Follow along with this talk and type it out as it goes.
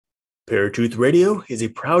Paratruth Radio is a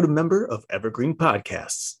proud member of Evergreen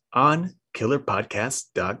Podcasts on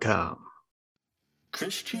KillerPodcast.com.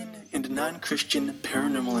 Christian and non-Christian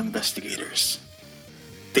paranormal investigators.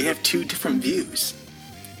 They have two different views,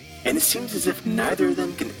 and it seems as if neither of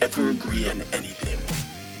them can ever agree on anything.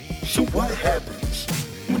 So what happens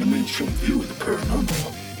when a mainstream view of the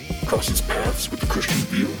paranormal crosses paths with the Christian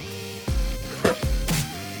view?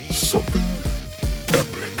 Something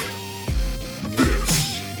epic.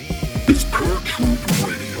 This is Paratruth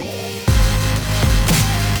Radio.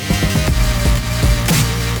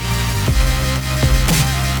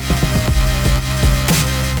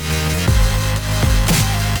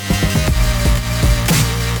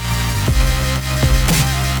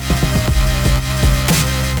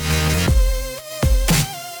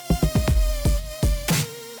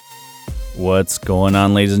 What's going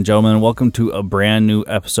on, ladies and gentlemen? Welcome to a brand new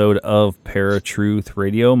episode of Paratruth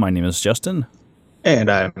Radio. My name is Justin.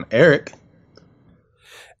 And I'm Eric.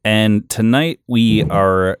 And tonight we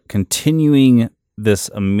are continuing this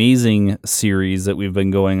amazing series that we've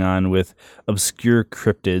been going on with obscure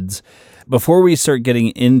cryptids. Before we start getting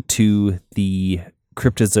into the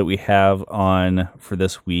cryptids that we have on for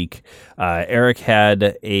this week, Eric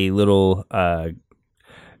had a little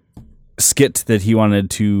skit that he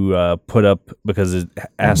wanted to put up because it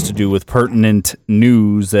has to do with pertinent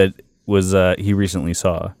news that was he recently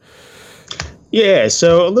saw. Yeah,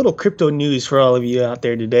 so a little crypto news for all of you out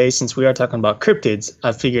there today. Since we are talking about cryptids,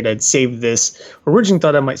 I figured I'd save this. Originally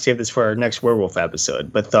thought I might save this for our next werewolf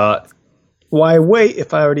episode, but thought, why wait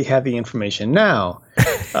if I already have the information now?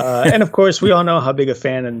 And of course, we all know how big a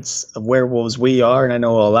fans of werewolves we are, and I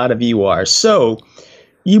know a lot of you are. So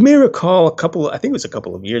you may recall I think it was a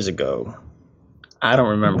couple of years ago. I don't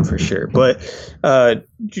remember for sure, but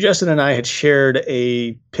Justin and I had shared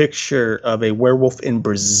a picture of a werewolf in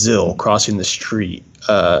Brazil crossing the street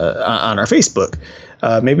on our Facebook,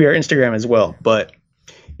 maybe our Instagram as well. But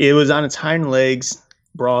it was on its hind legs,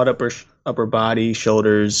 broad upper body,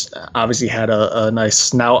 shoulders. Obviously had a nice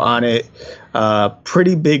snout on it.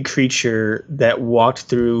 Pretty big creature that walked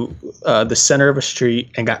through the center of a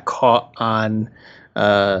street and got caught on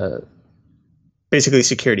basically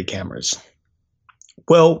security cameras.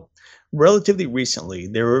 Well, relatively recently,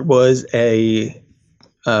 there was a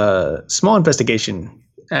small investigation,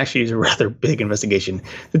 actually it's a rather big investigation,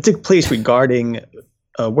 that took place regarding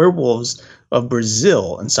werewolves of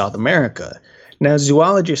Brazil and South America. Now,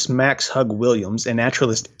 zoologist Max Hug Williams and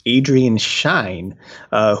naturalist Adrian Shine,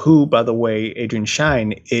 who, by the way, Adrian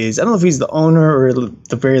Shine is, I don't know if he's the owner or at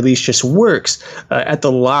the very least just works at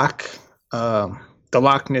the Loch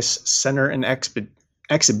Ness Center and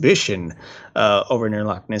Exhibition over near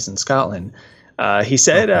Loch Ness in Scotland. They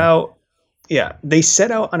set out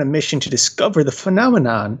on a mission to discover the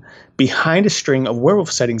phenomenon behind a string of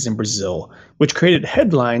werewolf sightings in Brazil, which created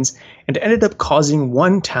headlines and ended up causing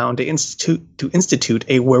one town to institute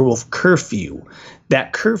a werewolf curfew.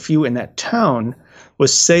 That curfew in that town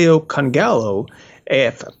was Sao Congalo,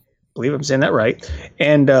 if I believe I'm saying that right,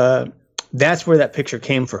 and that's where that picture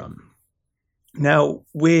came from. Now,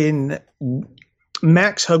 when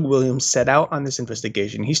Max Hug Williams set out on this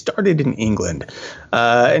investigation, he started in England,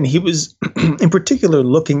 and he was in particular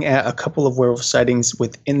looking at a couple of werewolf sightings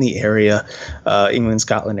within the area, England,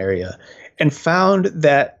 Scotland area, and found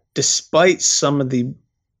that despite some of the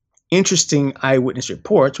interesting eyewitness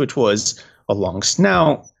reports, which was a long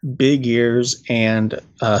snout, big ears, and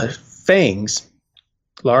fangs,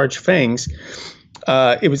 large fangs,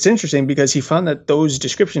 it was interesting because he found that those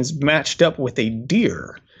descriptions matched up with a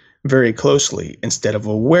deer very closely instead of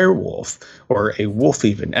a werewolf or a wolf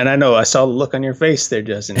even. And I know I saw the look on your face there,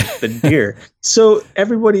 Justin, the deer. So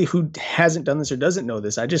everybody who hasn't done this or doesn't know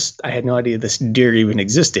this, I had no idea this deer even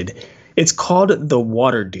existed. It's called the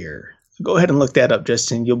water deer. Go ahead and look that up,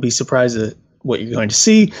 Justin. You'll be surprised at what you're going to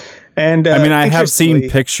see. And I mean, I have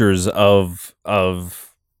seen pictures of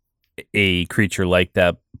a creature like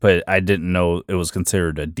that, but I didn't know it was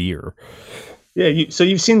considered a deer. Yeah, so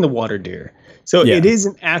you've seen the water deer. So It is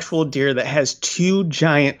an actual deer that has two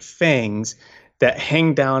giant fangs that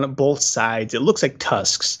hang down at both sides. It looks like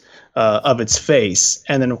tusks of its face.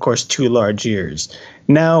 And then, of course, two large ears.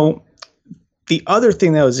 Now, the other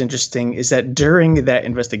thing that was interesting is that during that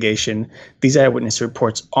investigation, these eyewitness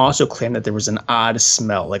reports also claimed that there was an odd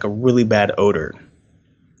smell, like a really bad odor.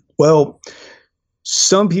 Well,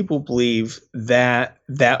 some people believe that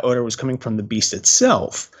that odor was coming from the beast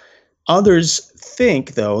itself. Others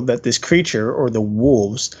think, though, that this creature or the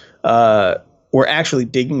wolves were actually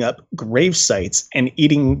digging up grave sites and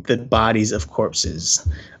eating the bodies of corpses.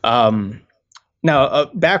 Now,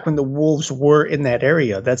 back when the wolves were in that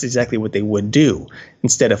area, that's exactly what they would do.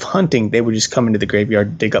 Instead of hunting, they would just come into the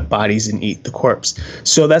graveyard, dig up bodies, and eat the corpse.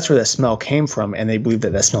 So that's where that smell came from, and they believed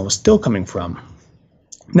that that smell was still coming from.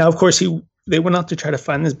 Now, of course, they went out to try to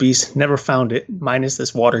find this beast, never found it, minus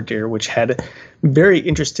this water deer, which had very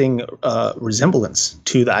interesting resemblance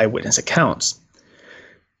to the eyewitness accounts.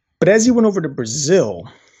 But as he went over to Brazil,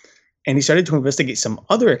 and he started to investigate some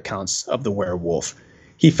other accounts of the werewolf,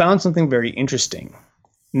 he found something very interesting.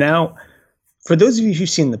 Now, for those of you who've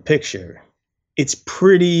seen the picture, it's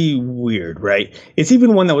pretty weird, right? It's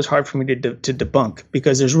even one that was hard for me to debunk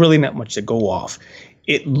because there's really not much to go off.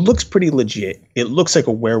 It looks pretty legit. It looks like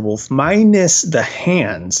a werewolf, minus the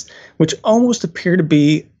hands, which almost appear to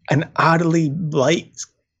be an oddly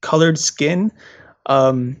light-colored skin.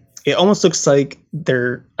 It almost looks like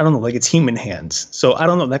they're, I don't know, like it's human hands. So I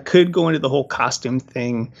don't know. That could go into the whole costume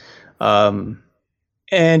thing.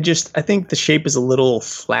 And just, I think the shape is a little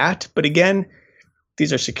flat. But again,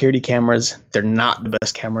 these are security cameras. They're not the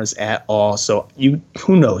best cameras at all. So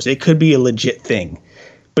who knows? It could be a legit thing.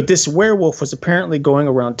 But this werewolf was apparently going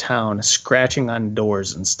around town, scratching on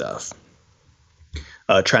doors and stuff,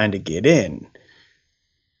 trying to get in.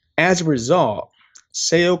 As a result,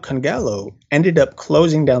 Sao Congalo ended up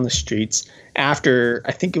closing down the streets after,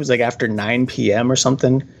 I think it was like after 9 p.m. or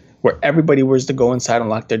something, where everybody was to go inside and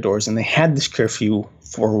lock their doors, and they had this curfew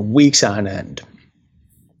for weeks on end.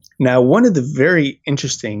 Now, one of the very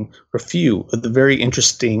interesting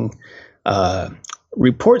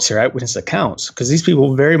reports here, eyewitness accounts, because these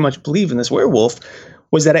people very much believe in this werewolf,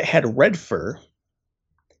 was that it had red fur,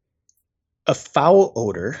 a foul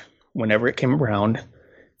odor whenever it came around,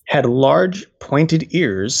 had large pointed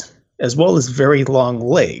ears, as well as very long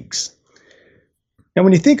legs. Now,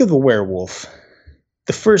 when you think of a werewolf,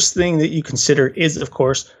 the first thing that you consider is, of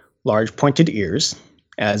course, large pointed ears,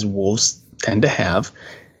 as wolves tend to have.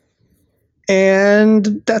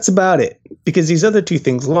 And that's about it. Because these other two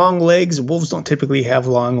things, long legs, wolves don't typically have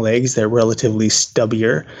long legs. They're relatively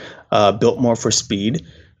stubbier, built more for speed.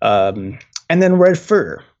 And then red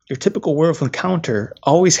fur. Your typical werewolf encounter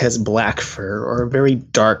always has black fur or a very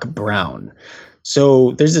dark brown.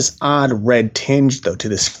 So there's this odd red tinge, though, to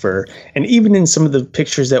this fur. And even in some of the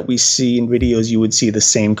pictures that we see in videos, you would see the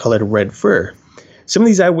same colored red fur. Some of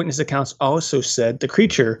these eyewitness accounts also said the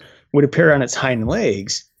creature would appear on its hind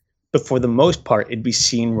legs, but for the most part, it'd be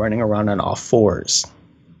seen running around on all fours.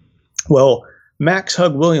 Well, Max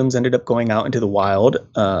Hug Williams ended up going out into the wild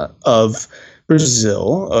of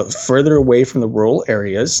Brazil, further away from the rural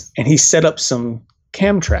areas, and he set up some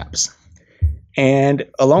cam traps. And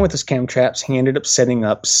along with those cam traps, he ended up setting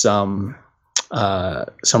up some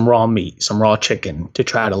raw meat, some raw chicken, to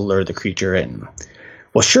try to lure the creature in.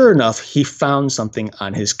 Well, sure enough, he found something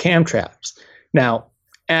on his cam traps. Now,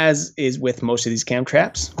 as is with most of these cam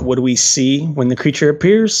traps, what do we see when the creature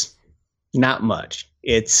appears? Not much.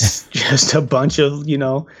 It's just a bunch of,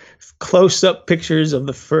 close-up pictures of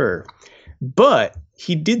the fur. But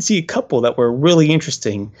he did see a couple that were really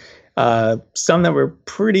interesting. Some that were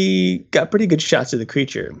got pretty good shots of the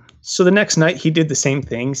creature. So the next night he did the same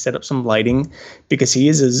thing, set up some lighting, because he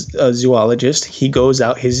is a zoologist. He goes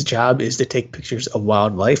out, his job is to take pictures of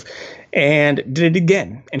wildlife, and did it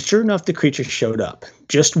again. And sure enough, the creature showed up,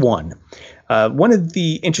 just one. One of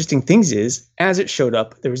the interesting things is, as it showed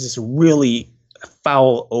up, there was this really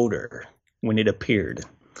foul odor when it appeared.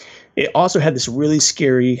 It also had this really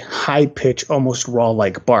scary, high-pitched, almost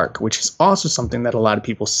raw-like bark, which is also something that a lot of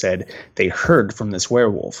people said they heard from this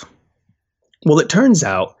werewolf. Well, it turns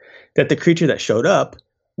out that the creature that showed up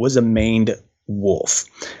was a maned wolf.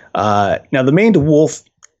 Now, the maned wolf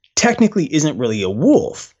technically isn't really a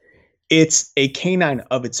wolf. It's a canine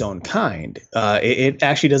of its own kind. It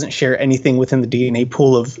actually doesn't share anything within the DNA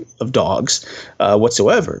pool of dogs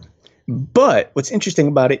whatsoever. But what's interesting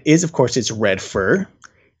about it is, of course, its red fur.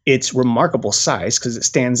 Its remarkable size, because it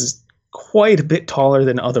stands quite a bit taller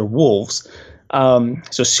than other wolves.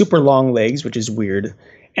 So super long legs, which is weird.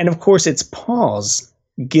 And of course, its paws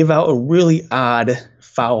give out a really odd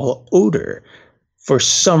foul odor. For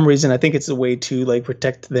some reason, I think it's a way to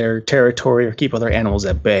protect their territory or keep other animals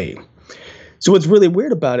at bay. So what's really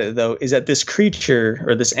weird about it, though, is that this creature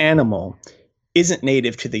or this animal isn't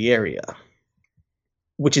native to the area,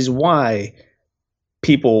 which is why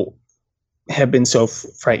people have been so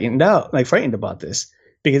frightened about this,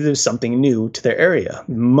 because there's something new to their area,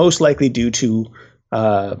 most likely due to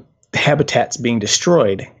habitats being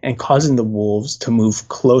destroyed and causing the wolves to move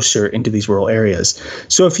closer into these rural areas.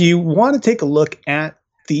 So if you want to take a look at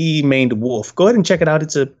the maned wolf, go ahead and check it out.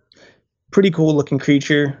 It's a pretty cool looking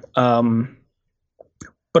creature.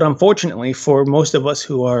 But unfortunately, for most of us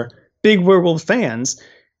who are big werewolf fans,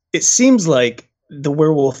 it seems like the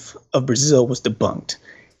werewolf of Brazil was debunked.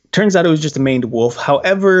 Turns out it was just a maned wolf.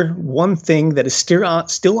 However, one thing that is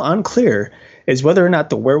still unclear is whether or not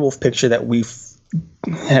the werewolf picture that we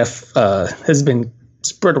have has been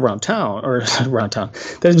spread around town,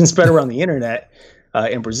 that has been spread around the internet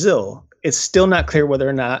in Brazil. It's still not clear whether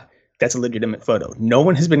or not that's a legitimate photo. No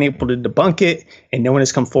one has been able to debunk it, and no one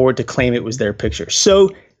has come forward to claim it was their picture. So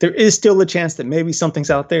there is still a chance that maybe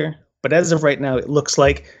something's out there. But as of right now, it looks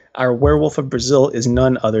like our werewolf of Brazil is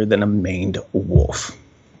none other than a maned wolf.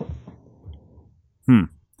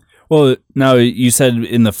 Well, now you said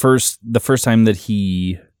in the first time that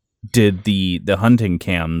he did the hunting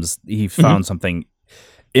cams, he found something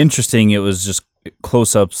interesting. It was just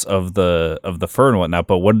close-ups of the fur and whatnot.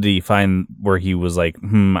 But what did he find where he was like,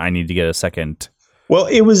 I need to get a second? Well,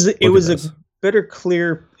 it was a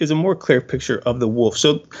more clear picture of the wolf.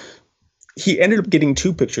 So he ended up getting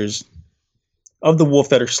two pictures of the wolf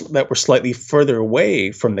that were slightly further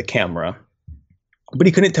away from the camera, but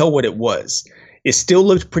he couldn't tell what it was. It still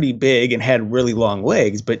looked pretty big and had really long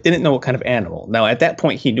legs, but didn't know what kind of animal. Now, at that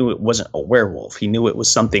point, he knew it wasn't a werewolf. He knew it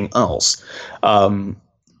was something else,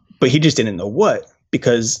 but he just didn't know what,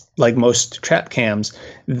 because like most trap cams,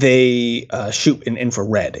 they shoot in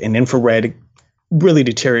infrared, and infrared really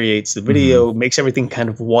deteriorates the video, makes everything kind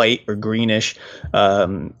of white or greenish,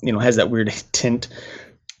 has that weird tint.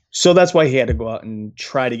 So that's why he had to go out and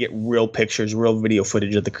try to get real pictures, real video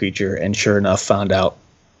footage of the creature, and sure enough, found out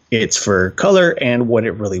its fur color and what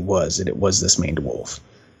it really was, and it was this maned wolf.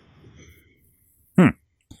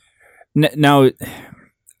 Now,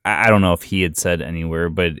 I don't know if he had said anywhere,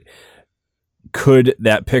 but could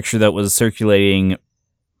that picture that was circulating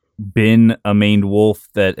been a maned wolf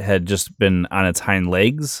that had just been on its hind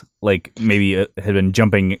legs? Like maybe it had been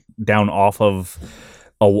jumping down off of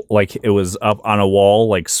like it was up on a wall,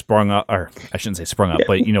 like sprung up, or I shouldn't say sprung up,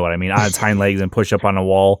 but you know what I mean, on its hind legs and pushed up on a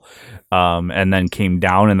wall, and then came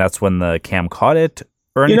down, and that's when the cam caught it,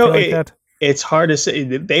 or anything like that. It's hard to say. He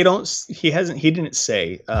didn't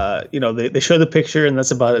say. They show the picture, and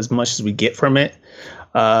that's about as much as we get from it.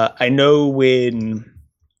 I know when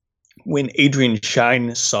Adrian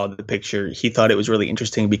Shine saw the picture, he thought it was really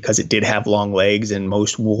interesting because it did have long legs, and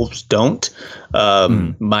most wolves don't,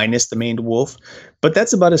 minus the maned wolf. But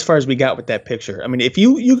that's about as far as we got with that picture. I mean, if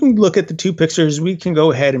you can look at the two pictures, we can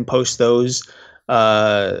go ahead and post those.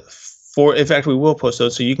 In fact, we will post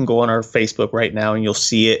those, so you can go on our Facebook right now and you'll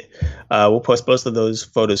see it. We'll post both of those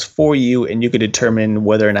photos for you, and you can determine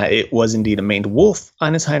whether or not it was indeed a maned wolf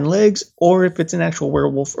on its hind legs, or if it's an actual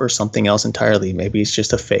werewolf or something else entirely. Maybe it's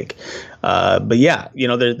just a fake. But yeah,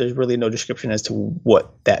 there's really no description as to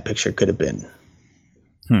what that picture could have been.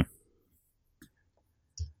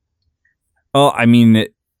 Well, I mean,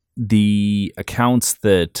 the accounts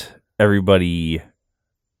that everybody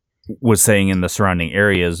was saying in the surrounding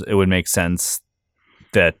areas, it would make sense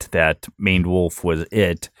that maned wolf was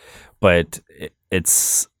it, but it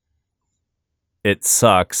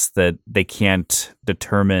sucks that they can't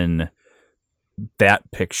determine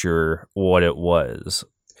that picture what it was.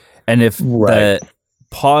 And if the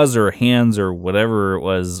paws or hands or whatever it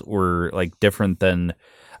was were like different than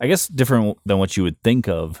what you would think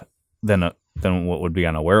of than what would be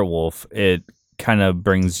on a werewolf, it kind of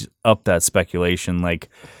brings up that speculation, like,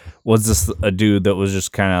 was this a dude that was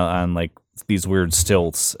just kind of on like these weird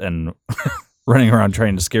stilts and running around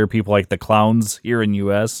trying to scare people like the clowns here in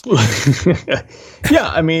US? Yeah,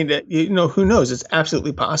 I mean, who knows? It's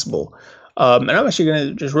absolutely possible. And I'm actually going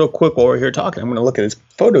to just real quick while we're here talking, I'm going to look at this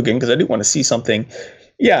photo again because I do want to see something.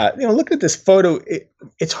 Yeah, looking at this photo,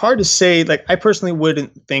 it's hard to say. Like, I personally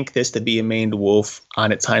wouldn't think this to be a maned wolf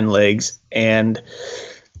on its hind legs, and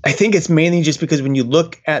I think it's mainly just because when you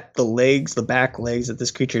look at the legs, the back legs that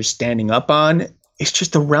this creature is standing up on, it's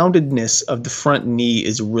just the roundedness of the front knee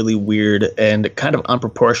is really weird and kind of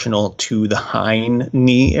unproportional to the hind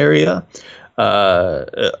knee area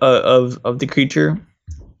of the creature.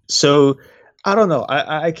 So I don't know.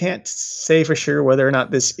 I can't say for sure whether or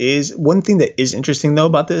not this is. One thing that is interesting, though,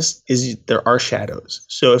 about this is there are shadows.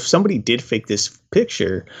 So if somebody did fake this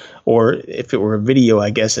picture, or if it were a video,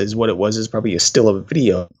 I guess is what it was, is probably a still of a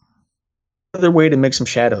video. Another way to make some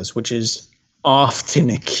shadows, which is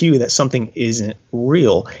often a cue that something isn't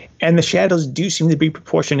real. And the shadows do seem to be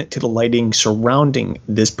proportionate to the lighting surrounding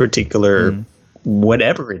this particular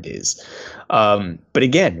whatever it is. But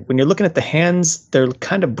again, when you're looking at the hands, they're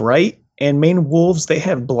kind of bright. And maned wolves, they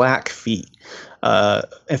have black feet.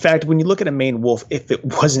 In fact, when you look at a maned wolf, if it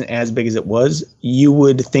wasn't as big as it was, you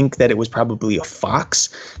would think that it was probably a fox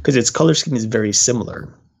because its color scheme is very similar.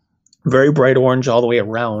 Very bright orange all the way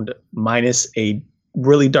around, minus a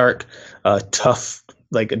really dark, tough,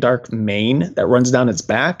 like a dark mane that runs down its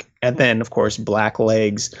back, and then of course black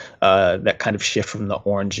legs that kind of shift from the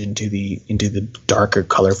orange into the darker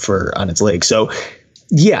color fur on its legs. So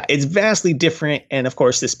yeah, it's vastly different. And of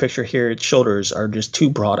course, this picture here, its shoulders are just too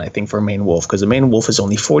broad, I think, for a Maine wolf, because a Maine wolf is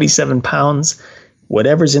only 47 pounds.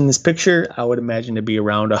 Whatever's in this picture, I would imagine to be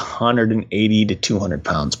around 180 to 200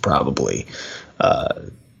 pounds, probably.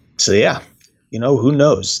 So yeah, who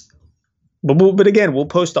knows? But again, we'll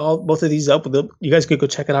post both of these up. You guys could go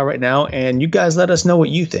check it out right now, and you guys let us know what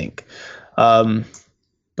you think. But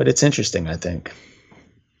it's interesting, I think.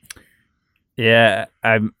 Yeah,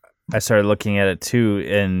 I started looking at it too,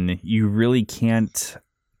 and you really can't.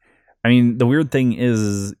 I mean, the weird thing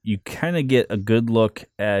is you kind of get a good look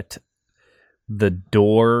at the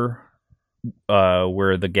door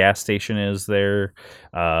where the gas station is there,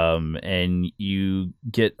 and you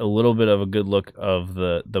get a little bit of a good look of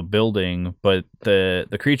the building, but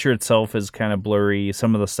the creature itself is kind of blurry.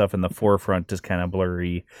 Some of the stuff in the forefront is kind of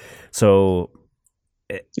blurry. So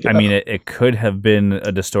I mean, it could have been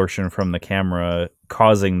a distortion from the camera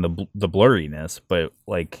causing the blurriness, but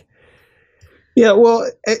like, yeah, well,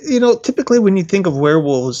 typically when you think of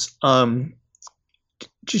werewolves,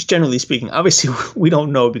 just generally speaking, obviously we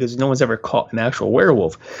don't know because no one's ever caught an actual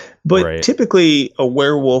werewolf, but right. Typically a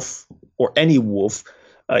werewolf or any wolf,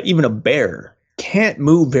 even a bear, can't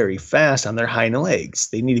move very fast on their hind legs.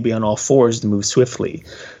 They need to be on all fours to move swiftly.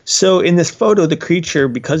 So in this photo, the creature,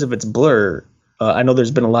 because of its blur, I know there's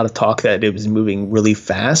been a lot of talk that it was moving really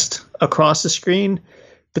fast across the screen,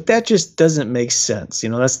 but that just doesn't make sense.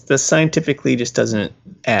 That scientifically just doesn't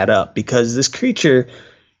add up, because this creature,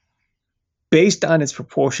 based on its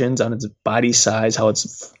proportions, on its body size, how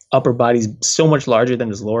its upper body is so much larger than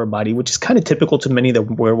its lower body, which is kind of typical to many of the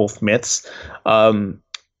werewolf myths,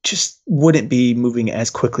 just wouldn't be moving as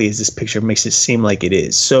quickly as this picture makes it seem like it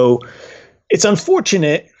is. So it's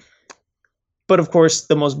unfortunate. But of course,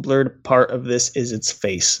 the most blurred part of this is its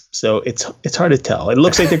face. So it's hard to tell. It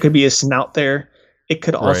looks like there could be a snout there. It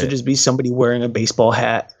could also just be somebody wearing a baseball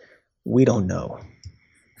hat. We don't know.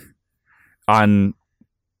 On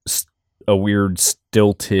a weird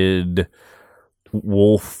stilted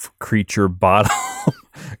wolf creature bottom,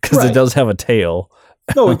 because it does have a tail.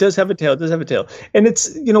 No, it does have a tail. It does have a tail. And it's,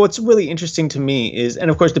 what's really interesting to me is, and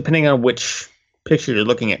of course, depending on which picture you're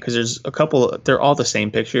looking at, because there's a couple, they're all the same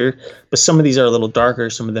picture, but some of these are a little darker.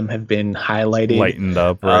 Some of them have been highlighted, lightened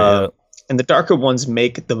up, right? And the darker ones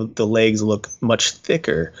make the legs look much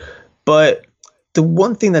thicker. But the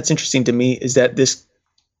one thing that's interesting to me is that this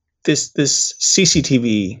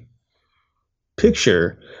CCTV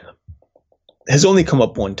picture has only come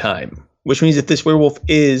up one time, which means if this werewolf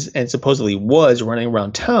is and supposedly was running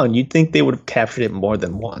around town, you'd think they would have captured it more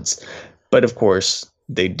than once. But of course,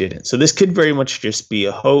 they didn't. So this could very much just be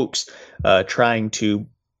a hoax, trying to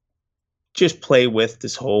just play with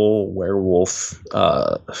this whole werewolf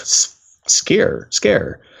scare.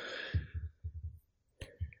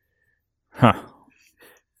 Huh.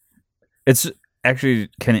 It's actually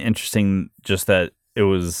kind of interesting just that it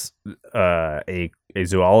was a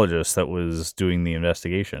zoologist that was doing the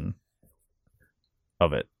investigation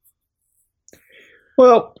of it.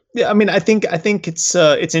 Well, yeah, I mean, I think it's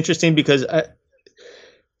interesting because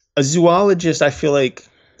a zoologist, I feel like,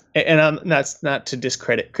 and I'm not to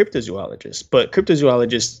discredit cryptozoologists, but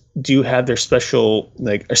cryptozoologists do have their special,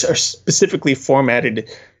 like, are specifically formatted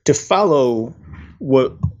to follow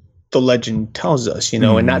what the legend tells us, and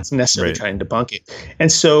not necessarily trying to debunk it.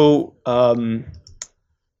 And so,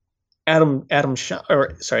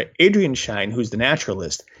 Adrian Shine, who's the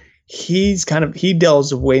naturalist, he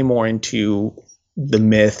delves way more into the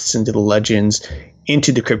myths, into the legends,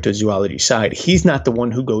 into the cryptozoology side. He's not the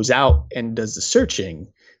one who goes out and does the searching.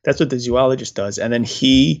 That's what the zoologist does. And then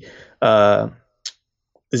the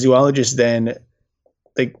zoologist then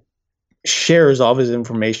shares all of his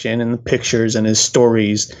information and the pictures and his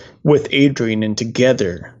stories with Adrian, and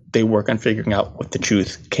together they work on figuring out what the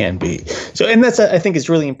truth can be. So, and that's, I think, is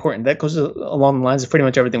really important. That goes along the lines of pretty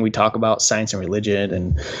much everything we talk about, science and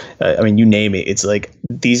religion. And you name it. It's like,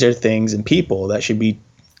 these are things and people that should be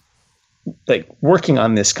working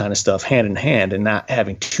on this kind of stuff hand in hand, and not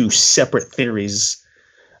having two separate theories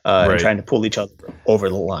and trying to pull each other over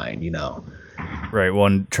the line, Right.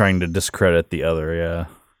 One trying to discredit the other. Yeah.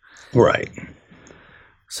 Right.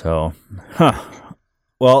 So,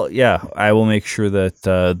 Well, yeah, I will make sure that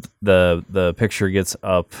the picture gets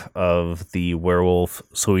up of the werewolf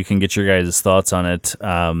so we can get your guys' thoughts on it.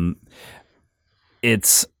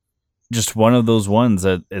 It's just one of those ones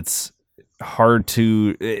that it's hard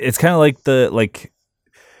to. It's kind of like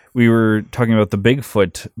we were talking about the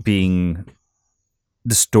Bigfoot being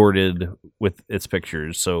distorted with its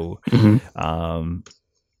pictures. So,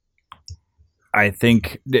 I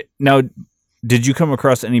think now, did you come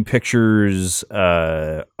across any pictures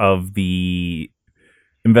of the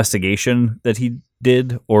investigation that he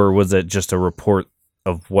did, or was it just a report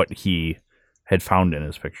of what he had found in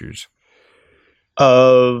his pictures?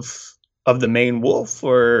 Of the Maine wolf,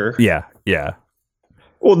 or yeah.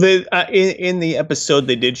 Well, they in the episode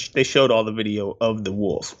they showed all the video of the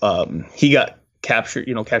wolf. He got captured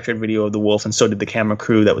video of the wolf, and so did the camera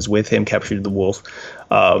crew that was with him captured the wolf.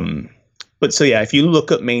 But so yeah, if you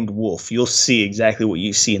look up maned wolf, you'll see exactly what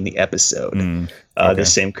you see in the episode. Okay. The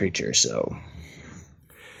same creature. So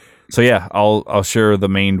yeah, I'll share the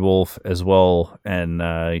maned wolf as well, and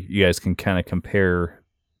you guys can kind of compare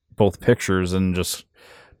both pictures and just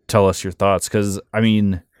tell us your thoughts. Because I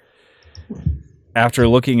mean, after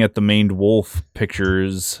looking at the maned wolf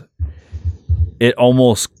pictures, it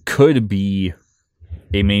almost could be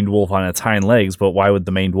a maned wolf on its hind legs, but why would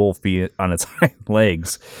the maned wolf be on its hind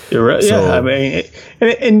legs? You're right. So, yeah, I mean,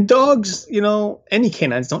 and dogs, any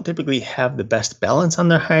canines don't typically have the best balance on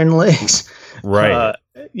their hind legs, right?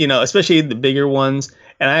 Especially the bigger ones.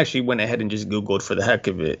 And I actually went ahead and just Googled for the heck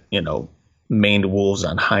of it, maned wolves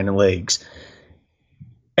on hind legs.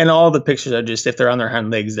 And all the pictures are just, if they're on their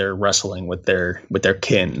hind legs, they're wrestling with their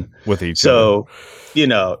kin. With each other. So,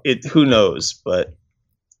 who knows? But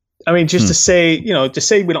I mean, just to say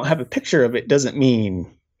we don't have a picture of it doesn't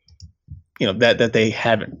mean, that they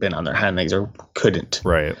haven't been on their hind legs or couldn't.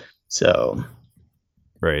 Right. So.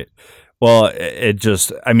 Right. Well, it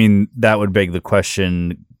just, I mean, that would beg the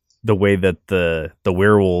question, the way that the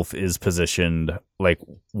werewolf is positioned, like,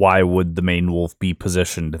 why would the maned wolf be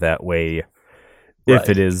positioned that way? If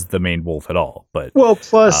it is the maned wolf at all? But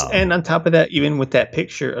plus, and on top of that, even with that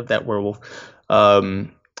picture of that werewolf,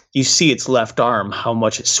 you see its left arm, how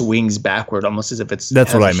much it swings backward, almost as if it's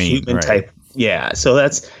that's what I mean, human type. Yeah, so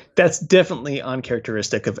that's definitely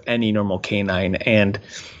uncharacteristic of any normal canine, and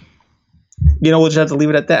we'll just have to leave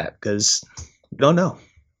it at that because we don't know.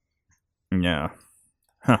 Yeah.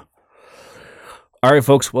 Huh. All right,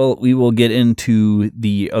 folks. Well, we will get into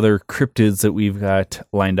the other cryptids that we've got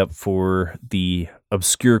lined up for the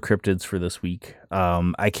obscure cryptids for this week.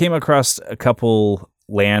 I came across a couple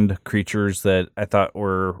land creatures that I thought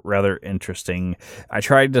were rather interesting. I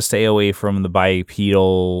tried to stay away from the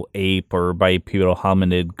bipedal ape or bipedal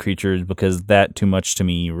hominid creatures because that too much to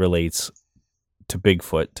me relates to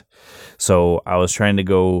Bigfoot. So I was trying to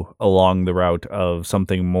go along the route of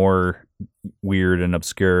something more weird and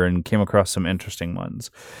obscure, and came across some interesting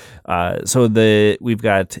ones. So we've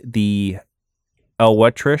got the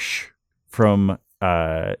Ellwettrish from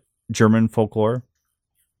German folklore.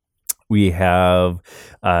 We have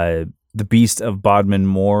the Beast of Bodmin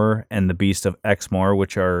Moor and the Beast of Exmoor,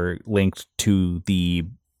 which are linked to the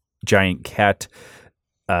giant cat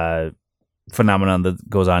phenomenon that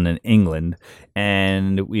goes on in England.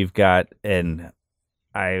 And we've got, and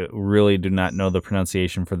I really do not know the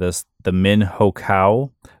pronunciation for this, the Min Ho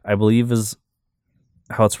Cow, I believe is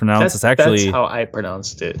how it's pronounced. That's how I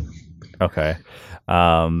pronounced it. Okay.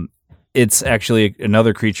 It's actually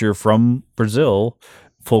another creature from Brazilian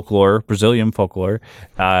folklore,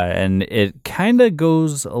 and it kind of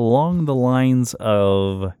goes along the lines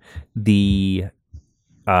of the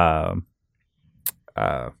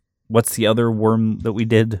what's the other worm that we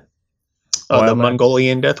did? The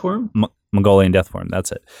Mongolian deathworm? Mongolian deathworm,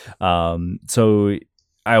 that's it. So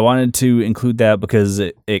I wanted to include that because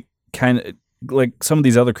it kind of, like some of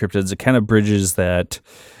these other cryptids, it kind of bridges that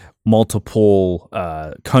multiple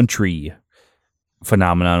country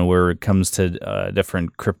phenomenon where it comes to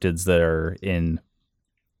different cryptids that are in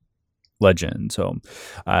legend. So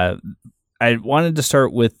I wanted to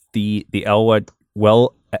start with the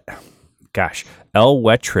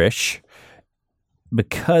Ellwettrish,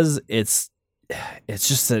 because it's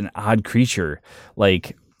just an odd creature.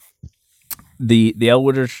 Like the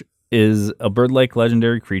Ellwettrish is a bird-like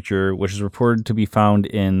legendary creature which is reported to be found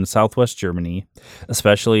in southwest Germany,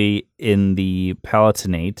 especially in the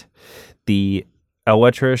Palatinate. The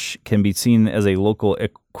Ellwettrish can be seen as a local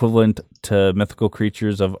equivalent to mythical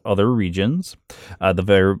creatures of other regions.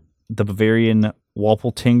 The Bavarian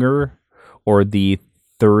Walpeltinger or the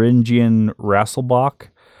Thuringian Rasselbach,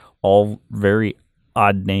 all very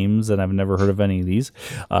odd names, and I've never heard of any of these.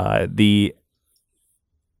 The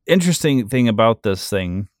interesting thing about this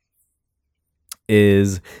thing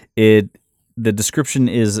is the description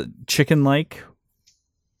is chicken-like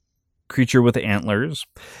creature with antlers.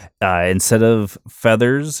 Instead of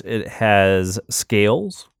feathers, it has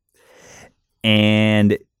scales,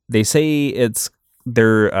 and they say it's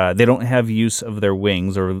they don't have use of their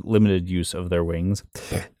wings or limited use of their wings,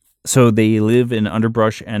 so they live in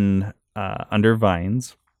underbrush and under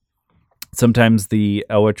vines. Sometimes the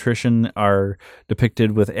Elwetrishan are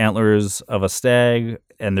depicted with antlers of a stag,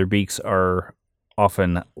 and their beaks are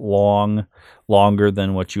often longer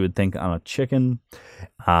than what you would think on a chicken.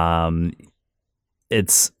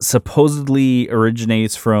 It's supposedly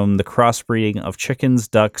originates from the crossbreeding of chickens,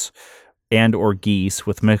 ducks, and or geese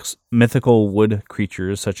with mythical wood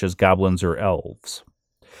creatures such as goblins or elves.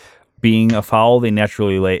 Being a fowl, they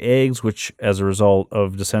naturally lay eggs, which, as a result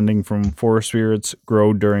of descending from forest spirits,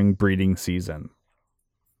 grow during breeding season.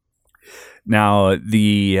 Now,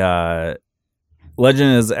 the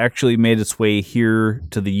legend has actually made its way here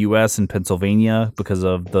to the U.S. and Pennsylvania because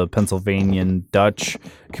of the Pennsylvanian Dutch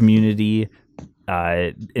community.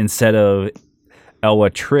 Instead of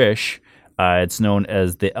Elwetrish, it's known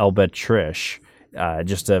as the Elbetrish.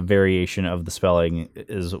 Just a variation of the spelling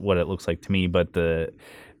is what it looks like to me, but the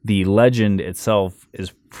legend itself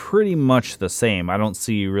is pretty much the same. I don't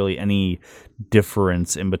see really any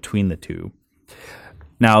difference in between the two.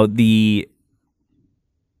 Now, the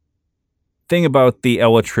thing about the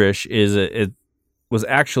Elwetrish is it was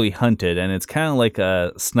actually hunted, and it's kind of like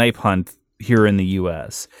a snipe hunt here in the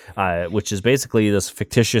U.S., which is basically this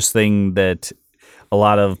fictitious thing that a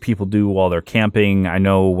lot of people do while they're camping. I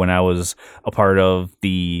know when I was a part of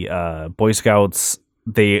the Boy Scouts,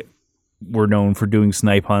 they were known for doing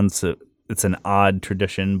snipe hunts. It's an odd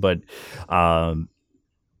tradition, but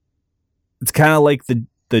it's kind of like the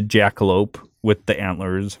jackalope with the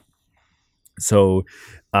antlers. So,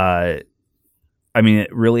 it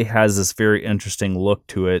really has this very interesting look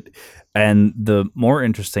to it. And the more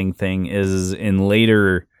interesting thing is in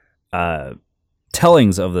later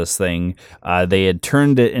tellings of this thing, they had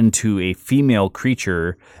turned it into a female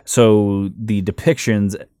creature. So the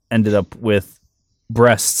depictions ended up with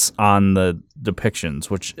breasts on the depictions,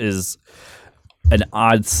 which is an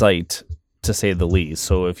odd sight to say the least.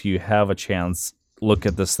 So if you have a chance, look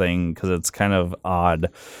at this thing because it's kind of odd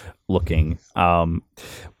looking.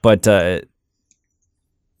 But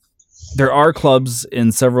there are clubs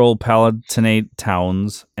in several Palatinate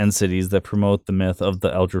towns and cities that promote the myth of the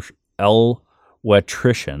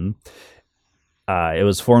Elwetrition. It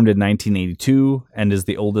was formed in 1982 and is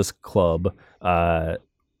the oldest club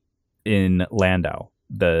in Landau.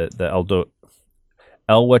 The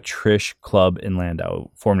Elwetrish Club in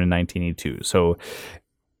Landau, formed in 1982. So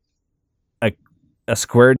a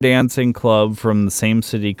square dancing club from the same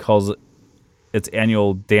city calls its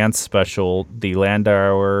annual dance special the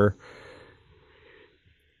Landauer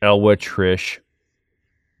Elwetrish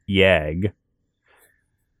Jag.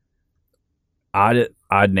 Odd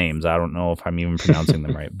names. I don't know if I'm even pronouncing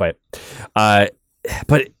them right, but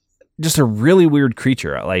just a really weird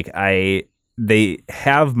creature. They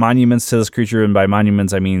have monuments to this creature, and by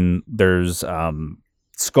monuments I mean there's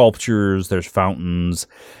sculptures, there's fountains,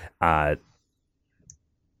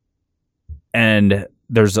 and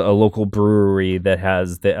there's a local brewery that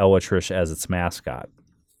has the Elwetrish as its mascot.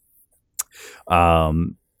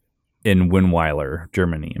 In Winnweiler,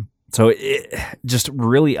 Germany. So it just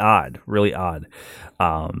really odd.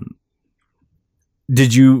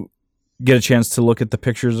 Did you get a chance to look at the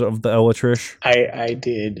pictures of the Elwetrish? I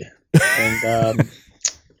did. And,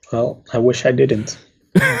 well, I wish I didn't.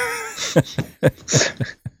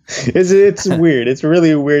 It's weird. It's really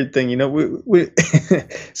a weird thing. You know, we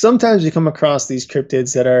sometimes you come across these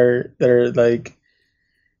cryptids that are like,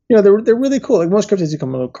 you know, they're really cool. Like most cryptids you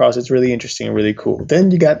come across, it's really interesting and really cool.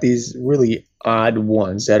 Then you got these really odd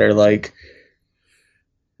ones that are like,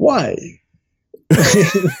 why?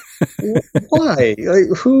 Why? Like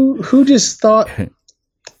who just thought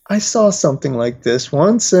I saw something like this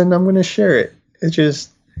once and I'm going to share it?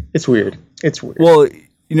 It's weird. It's weird. Well,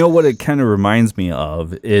 you know what it kind of reminds me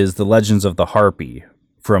of is the legends of the Harpy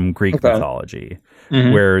from Greek mythology,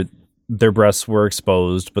 where their breasts were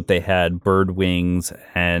exposed, but they had bird wings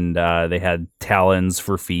and they had talons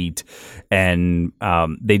for feet, and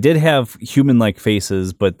they did have human-like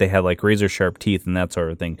faces, but they had like razor-sharp teeth and that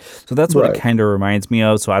sort of thing. So that's what it kind of reminds me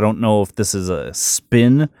of. So I don't know if this is a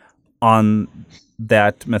spin on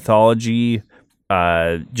that mythology,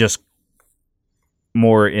 just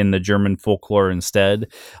more in the German folklore instead,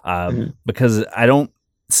 because I don't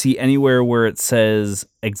see anywhere where it says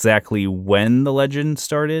exactly when the legend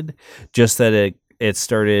started, just that it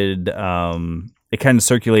started, it kind of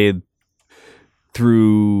circulated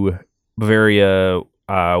through Bavaria,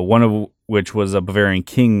 one of which was a Bavarian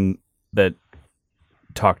king that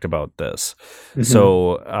talked about this.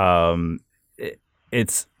 So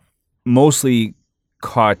it's mostly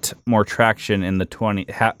caught more traction in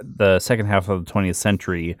the second half of the 20th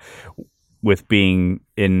century, with being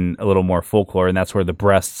in a little more folklore, and that's where the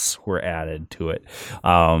breasts were added to it.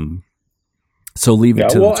 So leave it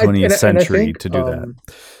to the 20th century to do that.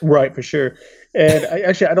 Right, for sure. And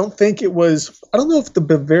I don't think it was. I don't know if the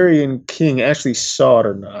Bavarian king actually saw it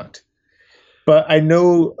or not, but I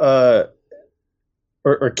know,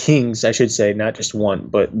 or kings, I should say, not just one,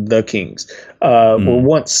 but the kings were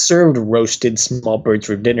once served roasted small birds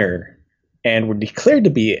for dinner, and were declared to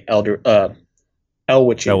be Elwitch.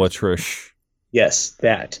 Yes,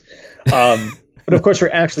 that. But of course, we're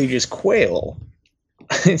actually just quail.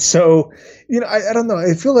 So, I don't know.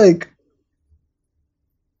 I feel like,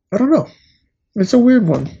 I don't know. It's a weird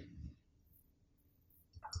one.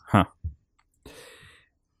 Huh.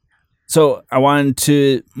 So I wanted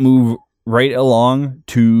to move right along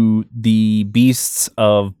to the beasts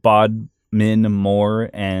of Bodmin Moor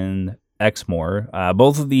and Exmoor.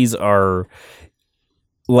 Both of these are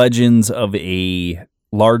legends of a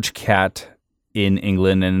large cat in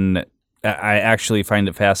England, and I actually find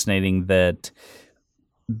it fascinating that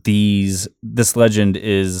this legend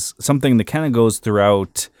is something that kind of goes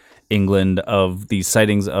throughout England, of these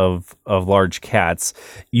sightings of large cats,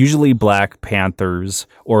 usually black panthers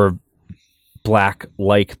or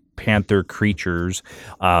black-like panther creatures.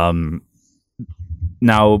 Now,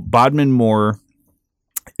 Bodmin Moor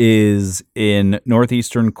is in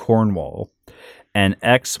northeastern Cornwall, and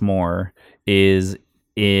Exmoor is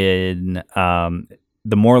in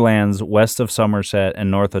the moorlands west of Somerset and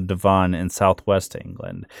north of Devon in southwest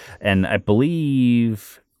England. And I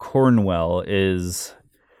believe Cornwall is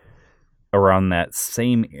around that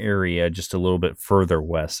same area, just a little bit further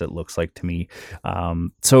west, it looks like to me.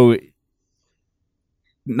 So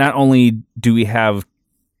not only do we have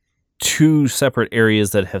two separate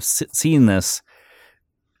areas that have seen this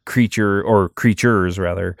creature, or creatures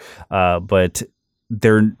rather, but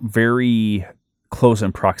they're very close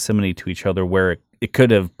in proximity to each other, where it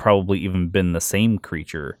could have probably even been the same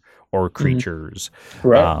creature or creatures.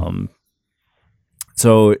 Right.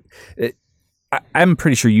 So I'm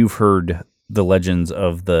pretty sure you've heard the legends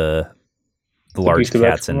of the large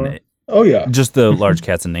cats in just the large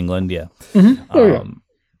cats in England. Yeah. Mm-hmm.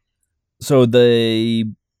 So the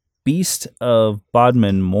beast of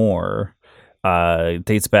Bodmin Moor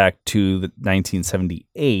dates back to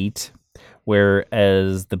 1978,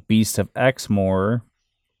 whereas the beast of Exmoor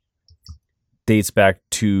dates back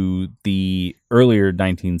to the earlier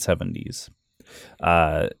 1970s.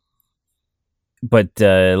 But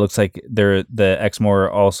it looks like the Exmoor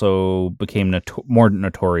also became more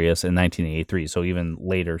notorious in 1983, so even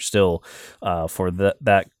later still for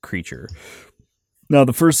that creature. Now,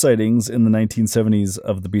 the first sightings in the 1970s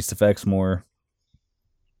of the Beast of Exmoor,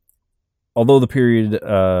 although the period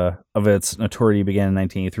of its notoriety began in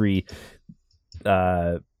 1983,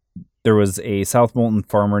 there was a South Molton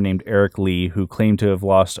farmer named Eric Lee who claimed to have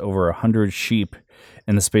lost over 100 sheep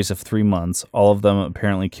in the space of 3 months, all of them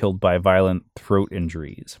apparently killed by violent throat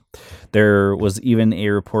injuries. There was even a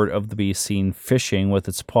report of the beast seen fishing with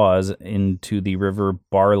its paws into the River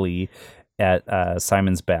Barley at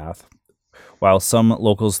Simon's Bath, while some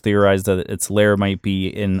locals theorized that its lair might be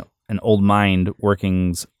in an old mine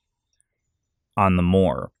workings on the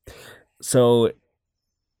moor. So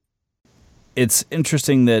it's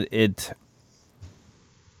interesting that it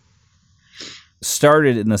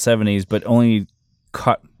started in the 70s, but only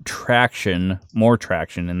caught more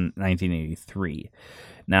traction in 1983.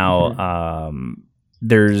 Now,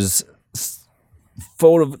 there's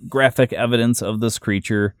photographic evidence of this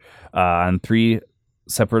creature on 3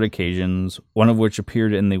 separate occasions, one of which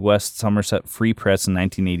appeared in the West Somerset Free Press in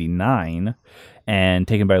 1989 and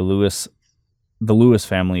taken by the Lewis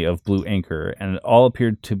family of Blue Anchor, and it all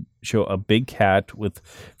appeared to show a big cat with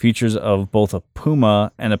features of both a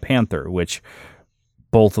puma and a panther, which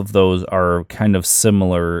both of those are kind of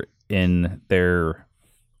similar in their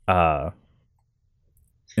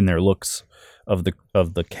looks of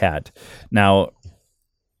the cat. Now,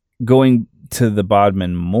 going to the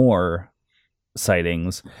Bodmin Moor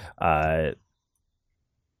sightings, they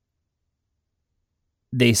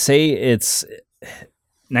say it's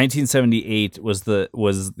 1978 was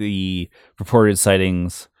the purported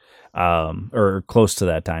sightings, or close to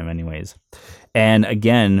that time anyways. And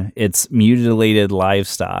again, it's mutilated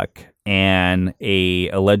livestock and a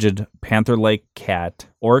alleged panther-like cat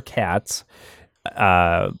or cats,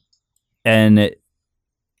 and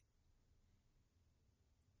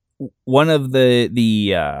one of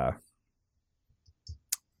the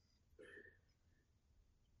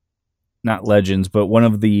not legends, but one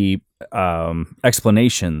of the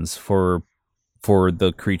explanations for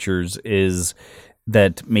the creatures is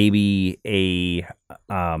that maybe a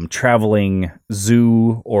traveling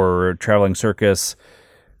zoo or traveling circus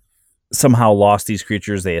somehow lost these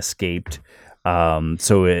creatures. They escaped.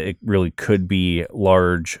 So it really could be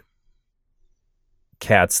large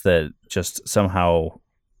cats that just somehow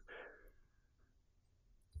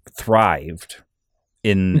thrived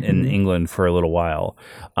in England for a little while.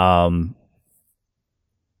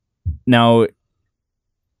 Now,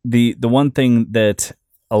 the one thing that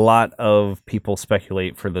a lot of people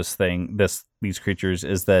speculate for these creatures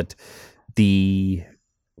is that the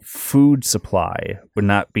food supply would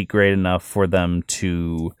not be great enough for them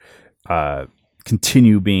to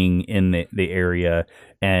continue being in the area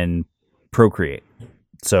and procreate.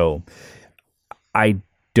 So I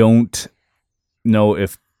don't know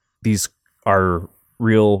if these are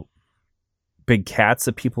real big cats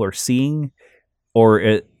that people are seeing, or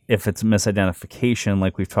if it's misidentification,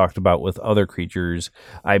 like we've talked about with other creatures.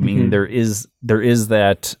 I mean, there is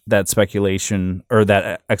that speculation or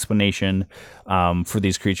that explanation for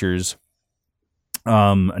these creatures.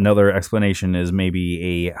 Another explanation is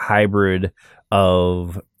maybe a hybrid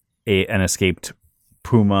of an escaped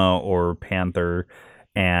puma or panther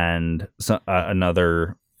and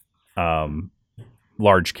another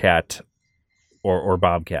large cat or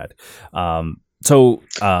bobcat. Go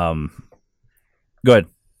ahead.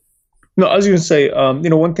 No, I was going to say,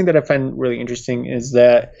 one thing that I find really interesting is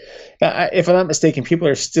that, if I'm not mistaken, people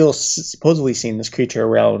are still supposedly seeing this creature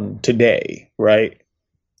around today, right?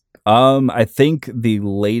 I think the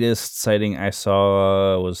latest sighting I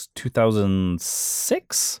saw was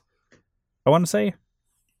 2006, I want to say.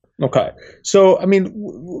 Okay. So, I mean,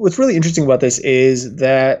 what's really interesting about this is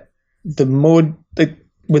that when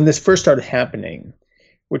this first started happening,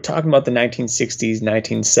 we're talking about the 1960s,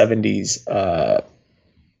 1970s,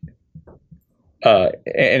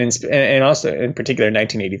 and also in particular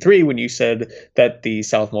 1983, when you said that the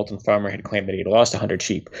South Molton farmer had claimed that he had lost 100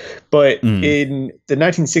 sheep. But in the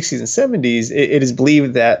 1960s and 70s, it is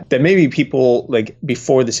believed that maybe people, like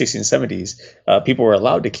before the 60s and 70s, people were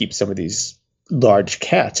allowed to keep some of these large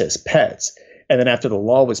cats as pets. And then after the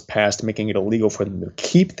law was passed, making it illegal for them to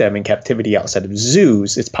keep them in captivity outside of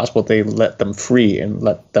zoos, it's possible they let them free and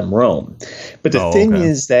let them roam. But the thing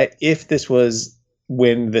is that if this was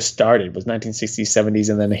when this started, was 1960s, 70s,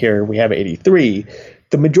 and then here we have 83,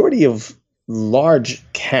 the majority of large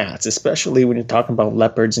cats, especially when you're talking about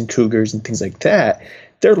leopards and cougars and things like that,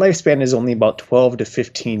 their lifespan is only about 12 to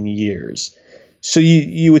 15 years. So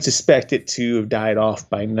you would suspect it to have died off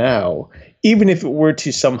by now. Even if it were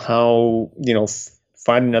to somehow,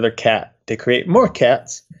 find another cat to create more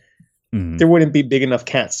cats, there wouldn't be big enough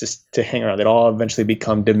cats to hang around. They'd all eventually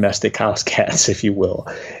become domestic house cats, if you will.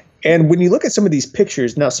 And when you look at some of these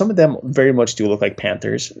pictures, now some of them very much do look like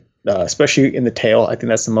panthers, especially in the tail. I think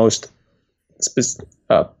that's the most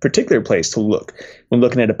particular place to look when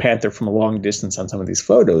looking at a panther from a long distance on some of these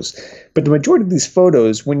photos. But the majority of these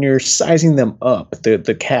photos, when you're sizing them up,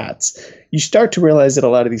 the cats, you start to realize that a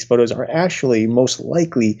lot of these photos are actually most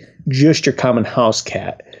likely just your common house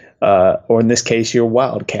cat, or in this case, your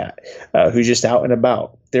wild cat, who's just out and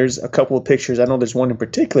about. There's a couple of pictures. I know there's one in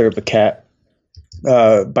particular of a cat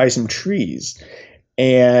by some trees,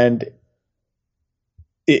 and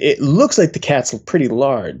it looks like the cat's pretty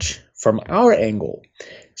large from our angle.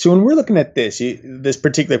 So when we're looking at this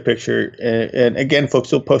particular picture, and again,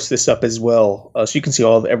 folks, we'll post this up as well, so you can see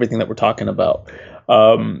everything that we're talking about.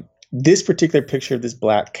 This particular picture of this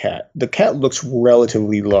black cat, the cat looks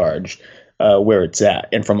relatively large where it's at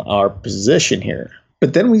and from our position here.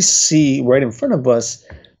 But then we see right in front of us,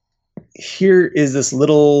 here is this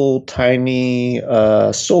little tiny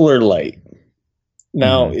solar light.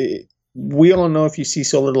 Now, we all know if you see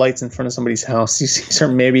solar lights in front of somebody's house, these are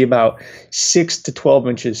maybe about 6 to 12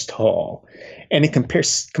 inches tall. And in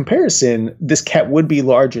comparison, this cat would be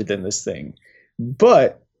larger than this thing.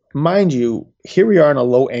 But mind you, here we are on a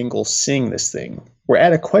low angle seeing this thing. We're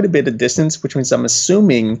at quite a bit of distance, which means I'm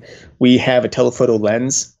assuming we have a telephoto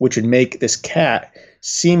lens, which would make this cat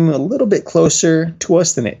seem a little bit closer to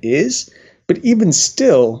us than it is. But even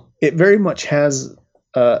still, it very much has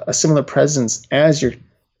a similar presence as your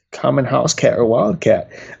common house cat or wild cat,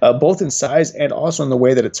 both in size and also in the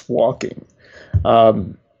way that it's walking. Now,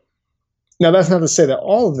 that's not to say that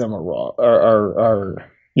all of them are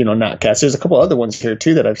not cats. There's a couple other ones here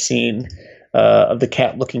too that I've seen of the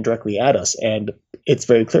cat looking directly at us, and it's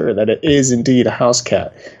very clear that it is indeed a house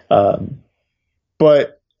cat.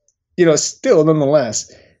 But still,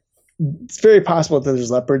 nonetheless, it's very possible that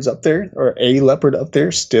there's leopards up there, or a leopard up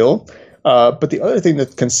there still. But the other thing to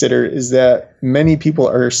consider is that many people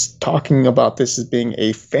are talking about this as being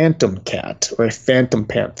a phantom cat or a phantom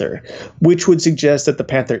panther, which would suggest that the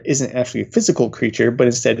panther isn't actually a physical creature, but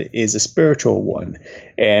instead is a spiritual one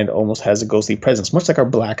and almost has a ghostly presence, much like our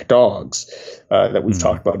black dogs that we've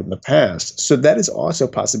talked about in the past. So that is also a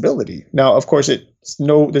possibility. Now, of course, there's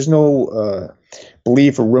no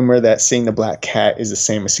belief or rumor that seeing the black cat is the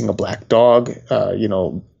same as seeing a black dog.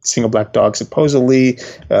 Seeing a black dog, supposedly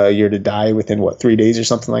you're to die within 3 days or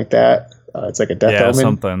something like that. It's like a death omen.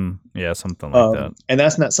 Something like that. And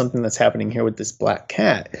that's not something that's happening here with this black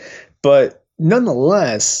cat. But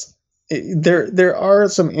nonetheless, there are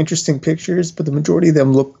some interesting pictures, but the majority of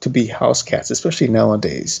them look to be house cats, especially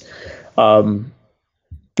nowadays. Now,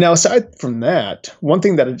 aside from that, one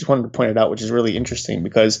thing that I just wanted to point it out, which is really interesting,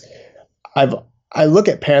 because I look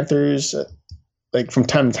at panthers. Like from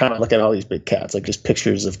time to time, I look at all these big cats, like just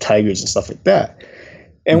pictures of tigers and stuff like that.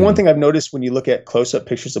 And one thing I've noticed when you look at close-up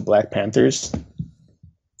pictures of black panthers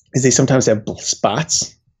is they sometimes have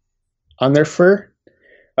spots on their fur,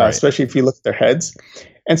 especially if you look at their heads.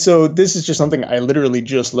 And so this is just something I literally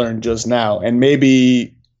just learned just now. And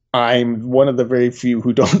maybe I'm one of the very few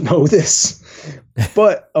who don't know this.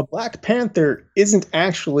 But a black panther isn't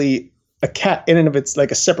actually a cat in and of its,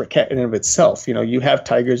 like a separate cat in and of itself. You have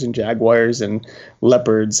tigers and jaguars and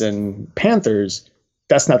leopards and panthers.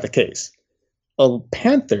 That's not the case. A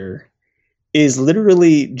panther is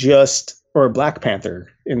literally just, or a black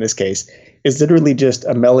panther in this case, is literally just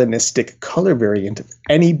a melanistic color variant of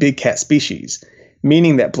any big cat species,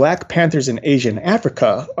 meaning that black panthers in Asia and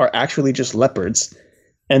Africa are actually just leopards,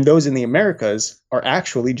 and those in the Americas are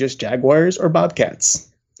actually just jaguars or bobcats.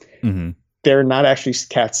 Mm-hmm. They're not actually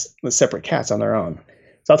separate cats on their own.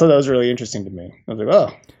 So I thought that was really interesting to me. I was like,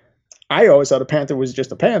 oh, I always thought a panther was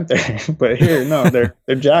just a panther, but here, no, they're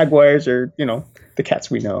jaguars or, the cats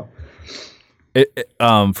we know.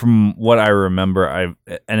 From what I remember,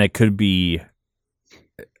 and it could be,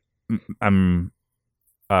 I'm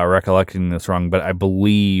recollecting this wrong, but I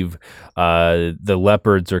believe the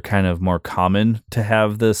leopards are kind of more common to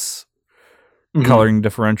have this coloring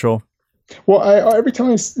differential. Well, every time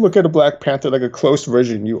I look at a black panther, like a close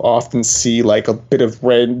version, you often see like a bit of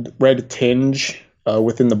red tinge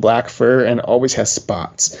within the black fur, and it always has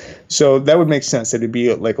spots. So that would make sense that it'd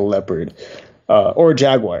be like a leopard or a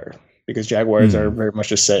jaguar, because jaguars are very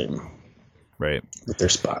much the same, right? With their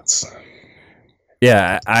spots.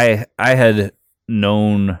 Yeah, I had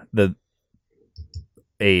known that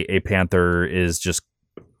a panther is just,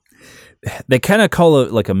 they kind of call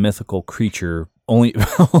it like a mythical creature. Only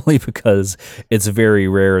because it's very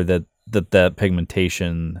rare that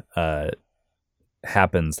pigmentation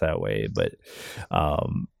happens that way. But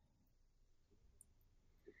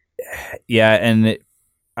and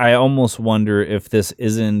I almost wonder if this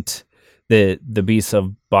isn't the beasts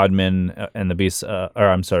of Bodmin and the beasts,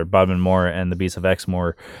 Bodmin Moor and the beasts of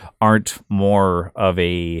Exmoor aren't more of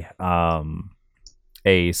a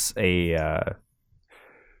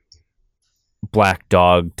black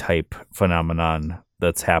dog type phenomenon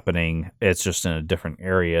that's happening. It's just in a different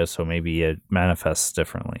area, so maybe it manifests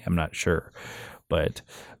differently. I'm not sure, but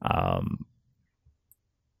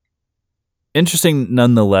interesting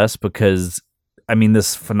nonetheless, because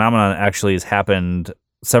this phenomenon actually has happened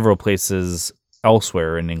several places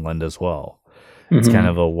elsewhere in England as well. It's kind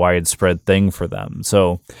of a widespread thing for them.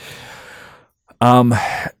 So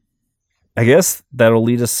I guess that'll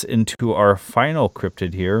lead us into our final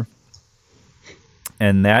cryptid here,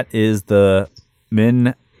 and that is the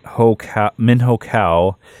Minhocão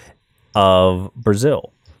of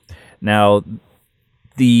Brazil. Now,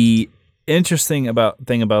 the interesting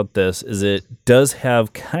thing about this is it does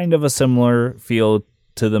have kind of a similar feel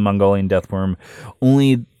to the Mongolian deathworm,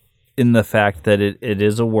 only in the fact that it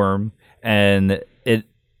is a worm, and it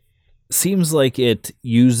seems like it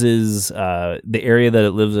uses the area that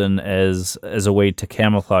it lives in as a way to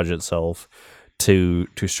camouflage itself to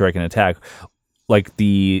strike an attack. Like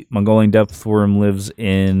the Mongolian deathworm lives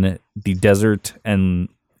in the desert and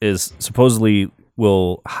is supposedly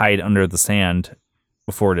will hide under the sand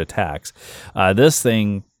before it attacks. This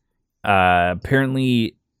thing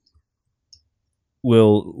apparently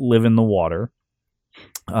will live in the water.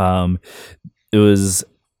 It was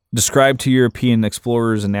described to European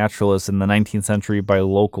explorers and naturalists in the 19th century by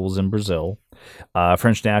locals in Brazil.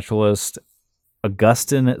 French naturalist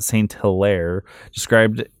Augustin Saint-Hilaire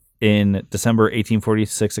described in December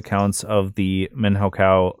 1846 accounts of the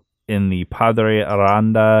Minhocão in the Padre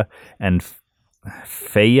Aranda and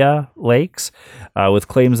Feia lakes, with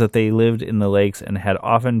claims that they lived in the lakes and had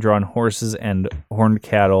often drawn horses and horned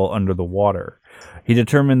cattle under the water. He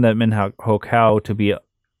determined that Minhocão to be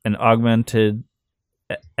an augmentative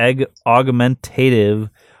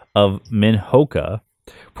of Minhoca,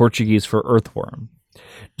 Portuguese for earthworm.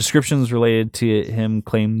 Descriptions related to him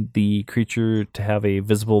claim the creature to have a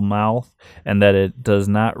visible mouth and that it does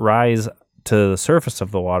not rise to the surface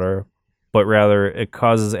of the water, but rather it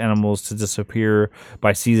causes animals to disappear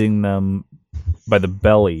by seizing them by the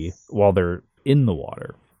belly while they're in the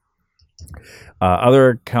water. Other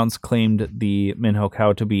accounts claimed the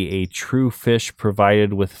Minhocao to be a true fish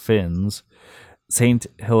provided with fins. Saint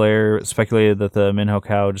Hilaire speculated that the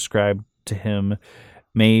Minhocao described to him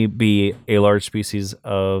may be a large species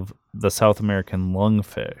of the South American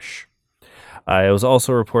lungfish. It was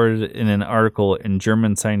also reported in an article in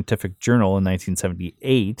German Scientific Journal in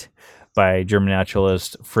 1978 by German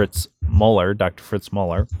naturalist Fritz Müller, Dr. Fritz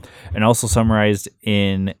Müller, and also summarized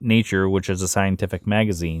in Nature, which is a scientific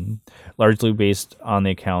magazine, largely based on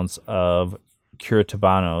the accounts of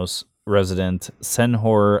Curitibanos resident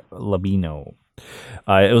Senhor Labino.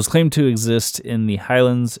 It was claimed to exist in the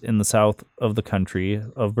highlands in the south of the country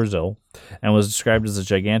of Brazil and was described as a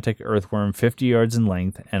gigantic earthworm 50 yards in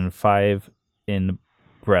length and 5 in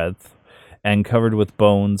breadth and covered with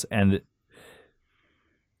bones and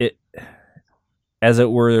it, as it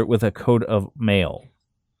were, with a coat of mail.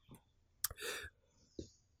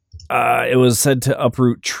 It was said to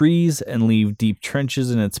uproot trees and leave deep trenches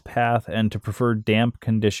in its path and to prefer damp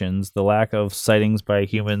conditions. The lack of sightings by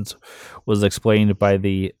humans was explained by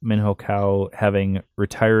the Minhocao having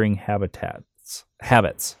retiring habits.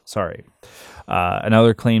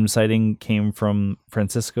 Another claimed sighting came from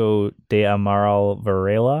Francisco de Amaral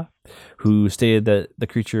Varela, who stated that the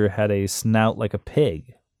creature had a snout like a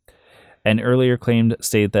pig. An earlier claim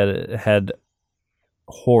stated that it had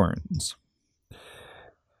horns.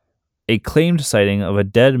 A claimed sighting of a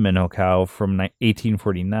dead Minhocao from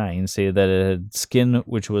 1849 stated that it had skin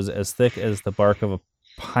which was as thick as the bark of a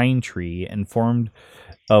pine tree and formed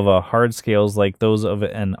of a hard scales like those of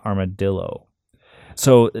an armadillo.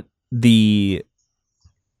 So the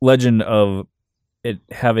legend of it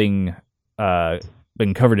having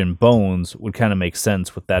been covered in bones would kind of make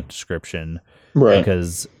sense with that description, Right.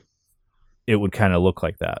 because it would kind of look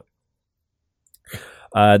like that.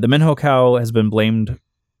 The Minhocao has been blamed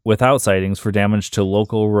without sightings for damage to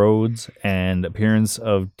local roads and appearance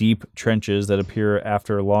of deep trenches that appear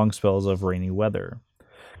after long spells of rainy weather.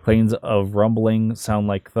 Claims of rumbling sound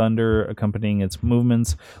like thunder accompanying its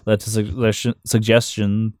movements led to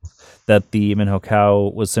suggestion that the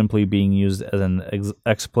Minhocao was simply being used as an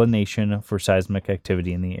explanation for seismic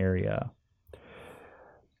activity in the area.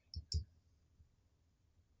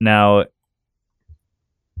 Now,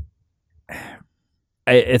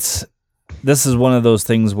 this is one of those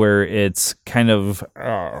things where it's kind of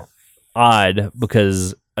odd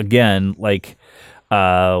because, again, like,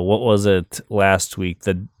 what was it last week?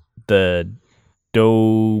 The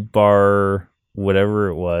dough bar, whatever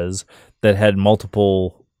it was, that had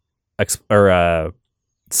multiple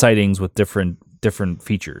sightings with different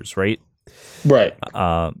features, right? Right.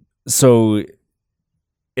 So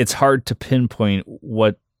it's hard to pinpoint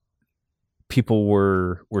what people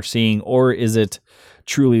were seeing, or is it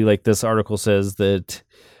truly, like this article says, that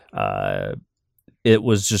it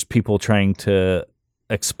was just people trying to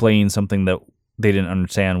explain something that they didn't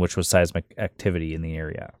understand, which was seismic activity in the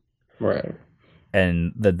area, Right.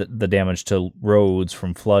 and the damage to roads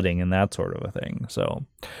from flooding and that sort of a thing. So,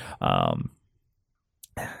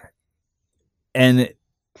 and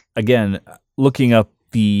again, looking up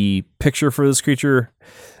the picture for this creature,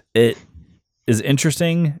 it is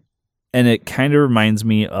interesting. And it kind of reminds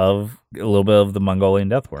me of a little bit of the Mongolian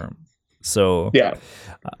deathworm. So, Yeah.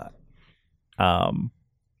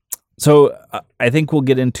 So I think we'll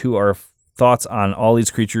get into our thoughts on all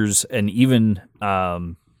these creatures, and even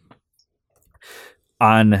on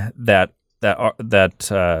that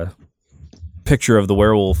picture of the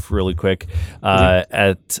werewolf really quick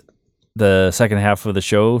at the second half of the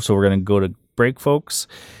show. So we're going to go to break, folks.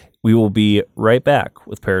 We will be right back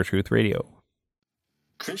with Paratruth Radio.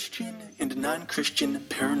 Christian and non-Christian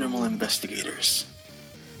paranormal investigators.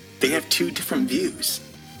 They have two different views,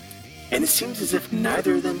 and it seems as if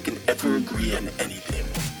neither of them can ever agree on anything.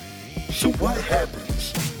 So what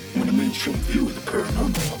happens when the mainstream view of the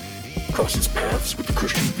paranormal crosses paths with the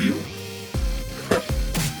Christian view?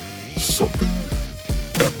 Something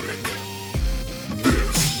epic.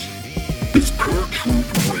 This is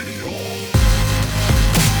Paratruth Radio.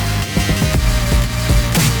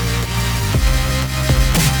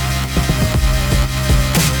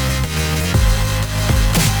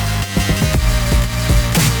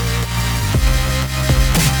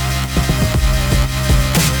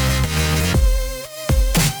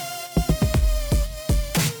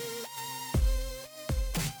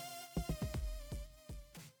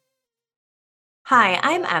 Hi,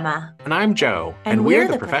 I'm Emma. And I'm Joe. And we're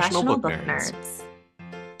the Professional Book Nerds.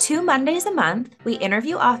 2 Mondays a month, we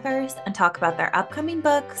interview authors and talk about their upcoming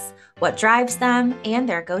books, what drives them, and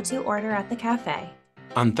their go-to order at the cafe.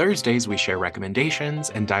 On Thursdays, we share recommendations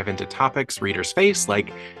and dive into topics readers face,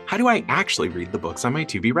 like how do I actually read the books on my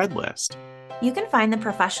to-be-read list? You can find the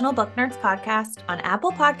Professional Book Nerds podcast on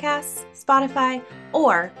Apple Podcasts, Spotify,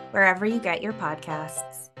 or wherever you get your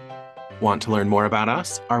podcasts. Want to learn more about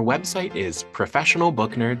us? Our website is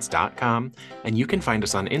professionalbooknerds.com, and you can find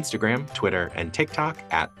us on Instagram, Twitter, and TikTok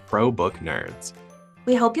at ProBookNerds.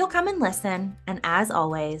 We hope you'll come and listen, and as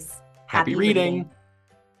always, Happy reading!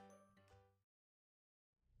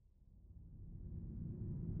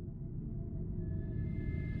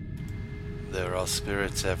 There are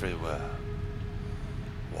spirits everywhere,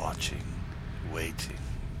 watching, waiting,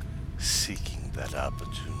 seeking that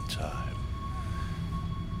opportune time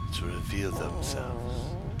to reveal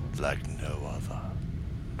themselves like no other.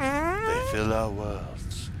 They fill our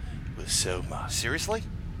worlds with so much. Seriously?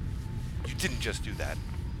 You didn't just do that.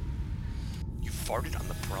 You farted on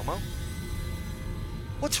the promo?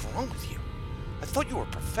 What's wrong with you? I thought you were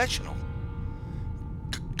professional.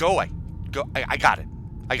 Go away. Go. I got it.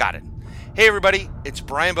 Hey everybody, it's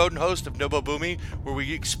Brian Bowden, host of Nobo Boomy, where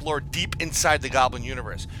we explore deep inside the Goblin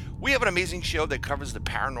universe. We have an amazing show that covers the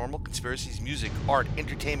paranormal, conspiracies, music, art,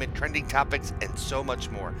 entertainment, trending topics, and so much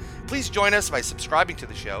more. Please join us by subscribing to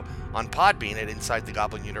the show on Podbean at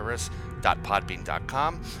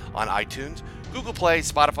InsideTheGoblinUniverse.podbean.com, on iTunes, Google Play,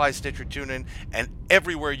 Spotify, Stitcher, TuneIn, and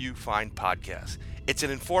everywhere you find podcasts. It's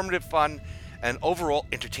an informative, fun, and overall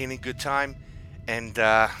entertaining good time, and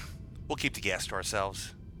we'll keep the gas to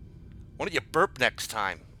ourselves. Why don't you burp next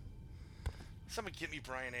time? Somebody get me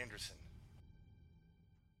Brian Anderson.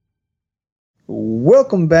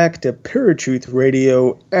 Welcome back to Pure Truth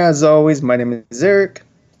Radio. As always, my name is Eric.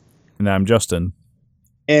 And I'm Justin.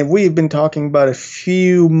 And we've been talking about a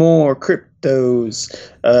few more cryptos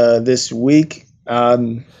this week.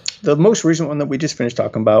 The most recent one that we just finished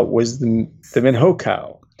talking about was the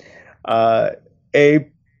Minhocao, a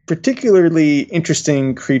particularly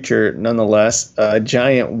interesting creature, nonetheless, a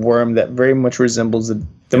giant worm that very much resembles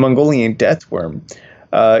the Mongolian death worm.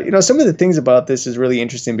 Some of the things about this is really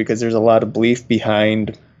interesting because there's a lot of belief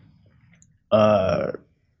behind, small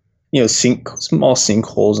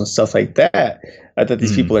sinkholes and stuff like that that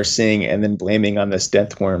these people are seeing and then blaming on this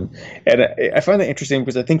death worm. And I find that interesting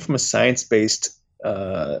because I think from a science-based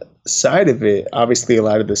side of it, obviously a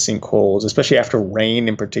lot of the sinkholes, especially after rain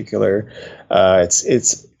in particular,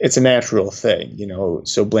 it's a natural thing,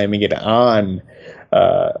 so blaming it on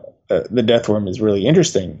the death worm is really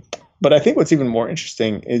interesting. But I think what's even more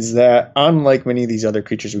interesting is that unlike many of these other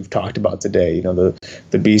creatures we've talked about today,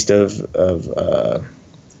 the beast of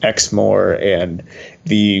Exmoor and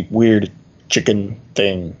the weird chicken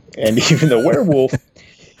thing and even the werewolf,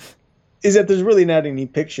 is that there's really not any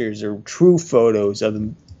pictures or true photos of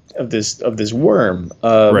this worm.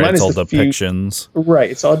 Right, it's all depictions. Right,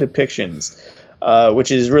 it's all depictions, which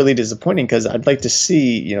is really disappointing because I'd like to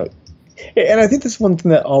see, and I think that's one thing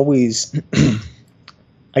that always,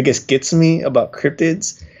 I guess, gets me about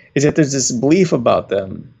cryptids is that there's this belief about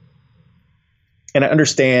them, and I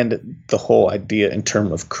understand the whole idea in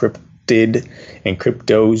terms of cryptid and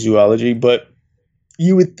cryptozoology, but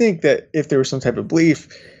you would think that if there was some type of belief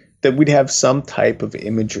that we'd have some type of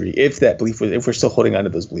imagery, if we're still holding on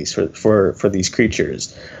to those beliefs for these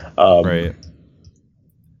creatures. Right.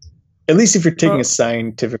 At least if you're taking a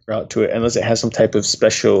scientific route to it, unless it has some type of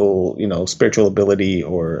special, spiritual ability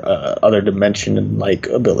or other dimension-like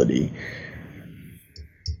ability.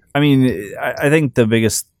 I mean, I think the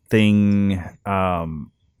biggest thing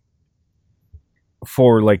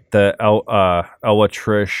for like the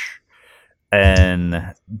Elwatrish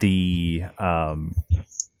and the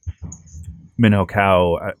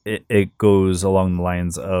Minhocao, it goes along the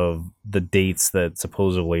lines of the dates that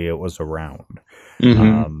supposedly it was around.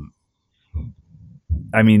 Mm-hmm.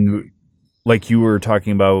 I mean, like you were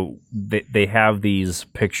talking about, they have these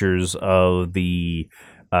pictures of the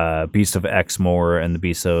Beast of Exmoor and the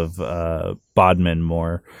Beast of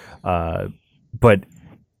Bodmin-Moor, but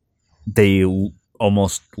they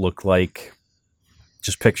almost look like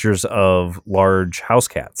just pictures of large house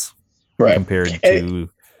cats, right? Compared to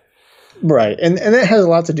right, and that has a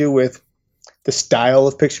lot to do with the style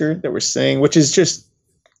of picture that we're seeing, which is just,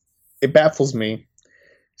 it baffles me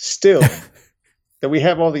still that we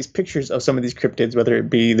have all these pictures of some of these cryptids, whether it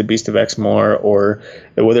be the Beast of Exmoor or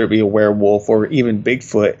whether it be a werewolf or even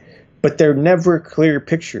Bigfoot, but they're never clear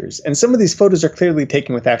pictures. And some of these photos are clearly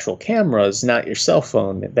taken with actual cameras, not your cell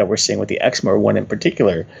phone that we're seeing with the Exmoor one in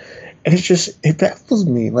particular. And it baffles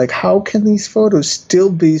me. Like, how can these photos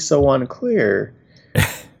still be so unclear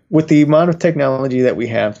with the amount of technology that we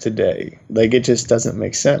have today? Like, it just doesn't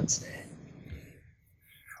make sense.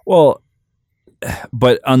 Well,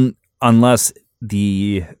 but unless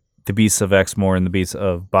the beasts of Exmoor and the beasts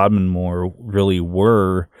of Bodmin really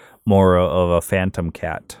were more of a phantom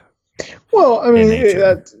cat. Well, I mean,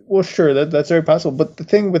 sure, that's very possible. But the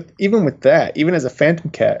thing with that, even as a phantom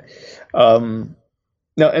cat,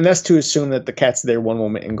 now, and that's to assume that the cat's there one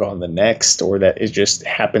moment and gone the next, or that it just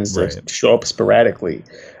happens to show up sporadically.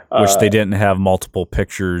 Which they didn't have multiple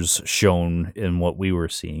pictures shown in what we were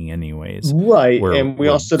seeing anyways. Right, and we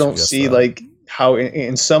also don't see like how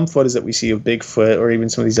in some photos that we see of Bigfoot or even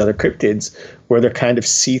some of these other cryptids where they're kind of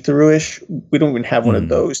see-through-ish, we don't even have one of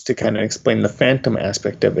those to kind of explain the phantom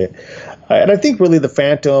aspect of it. And I think really the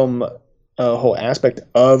phantom whole aspect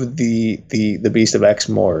of the Beast of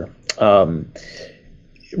Exmoor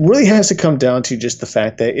really has to come down to just the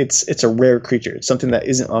fact that it's a rare creature. It's something that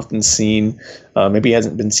isn't often seen. Maybe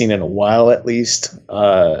hasn't been seen in a while, at least.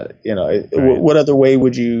 What other way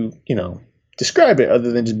would you describe it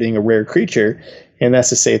other than just being a rare creature? And that's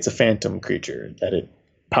to say it's a phantom creature, that it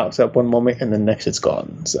pops up one moment and then next it's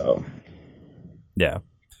gone. So yeah.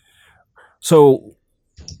 So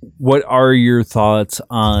what are your thoughts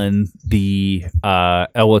on the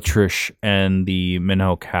Elytrish and the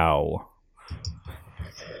Minnow cow?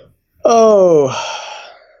 Oh,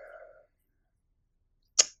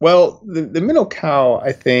 well, the Minnow cow,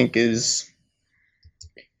 I think, is,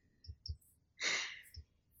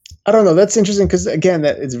 I don't know. That's interesting because, again,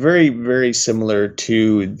 that it's very, very similar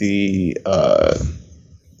to the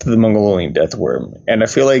Mongolian death worm, and I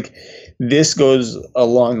feel like this goes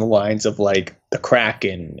along the lines of like the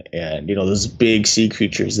Kraken and those big sea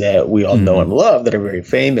creatures that we all know and love that are very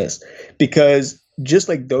famous, because just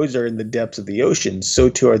like those are in the depths of the ocean, so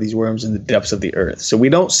too are these worms in the depths of the earth. So we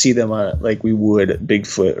don't see them on like we would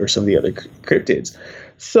Bigfoot or some of the other cryptids.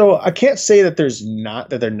 So I can't say that they're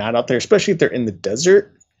not out there, especially if they're in the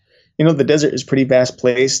desert. The desert is a pretty vast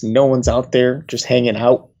place. No one's out there just hanging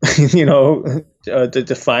out,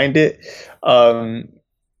 to find it,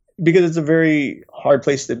 because it's a very hard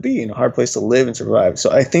place to be and a hard place to live and survive.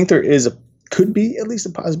 So I think there could be at least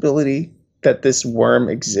a possibility that this worm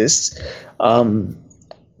exists.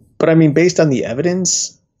 But I mean, based on the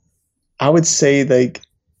evidence, I would say like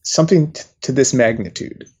something to this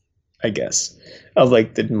magnitude, I guess, of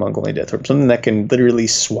like the Mongolian death worm, something that can literally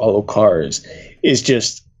swallow cars, is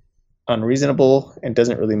just unreasonable and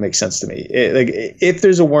doesn't really make sense to me. If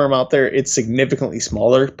there's a worm out there, it's significantly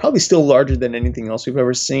smaller, probably still larger than anything else we've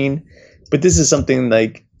ever seen. But this is something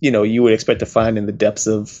like, you would expect to find in the depths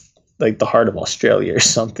of like the heart of Australia or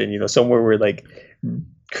something, somewhere where like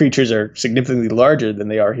creatures are significantly larger than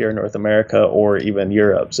they are here in North America or even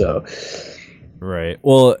Europe. So, right.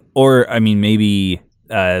 Well, or I mean, maybe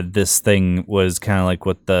this thing was kind of like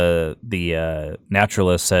what the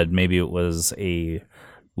naturalist said. Maybe it was a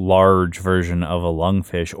large version of a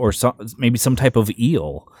lungfish, or maybe some type of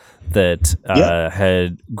eel that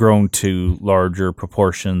had grown to larger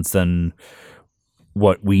proportions than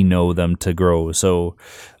what we know them to grow. So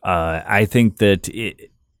I think that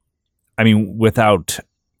without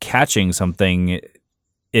catching something,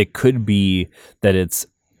 it could be that it's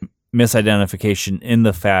misidentification in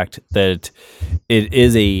the fact that it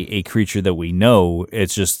is a creature that we know.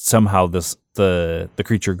 It's just somehow the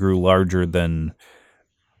creature grew larger than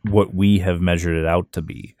what we have measured it out to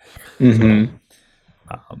be. Mm-hmm.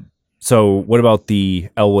 So what about the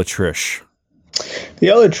Elytrish? The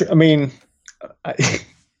Elytrish, I mean,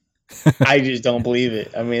 I just don't believe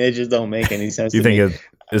it. I mean, it just don't make any sense. You think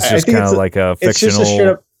it's just kind of like a fictional? It's just a straight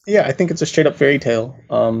up, I think it's a straight up fairy tale.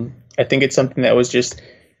 I think it's something that was just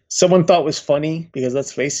someone thought was funny, because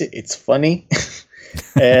let's face it, it's funny.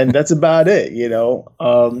 And that's about it.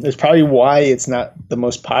 There's probably why it's not the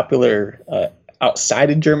most popular outside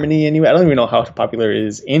of Germany anyway. I don't even know how popular it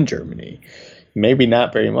is in Germany. Maybe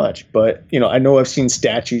not very much, but I know I've seen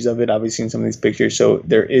statues of it. I've seen some of these pictures, so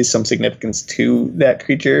there is some significance to that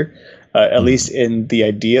creature, at least in the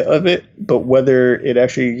idea of it. But whether it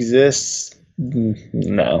actually exists,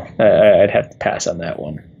 no, I'd have to pass on that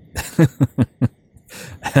one.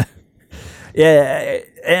 Yeah,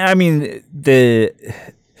 I mean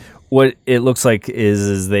what it looks like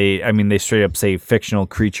is they straight up say fictional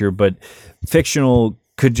creature, but fictional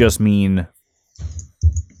could just mean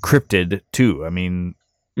cryptid too. I mean,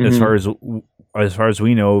 as far as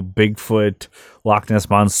we know, Bigfoot, Loch Ness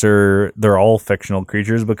Monster, they're all fictional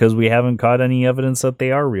creatures because we haven't caught any evidence that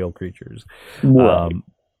they are real creatures. Right.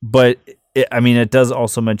 But it does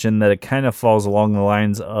also mention that it kind of falls along the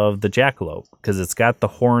lines of the jackalope because it's got the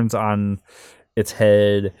horns on its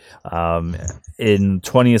head. In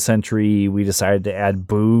 20th century, we decided to add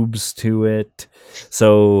boobs to it.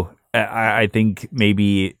 So I think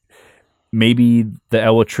maybe the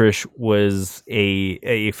Elatrish was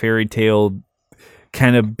a fairy tale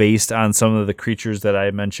kind of based on some of the creatures that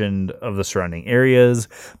I mentioned of the surrounding areas.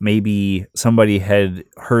 Maybe somebody had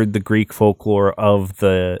heard the Greek folklore of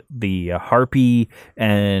the harpy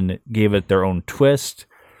and gave it their own twist.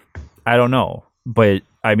 I don't know. But,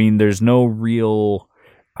 I mean, there's no real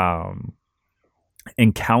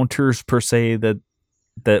encounters per se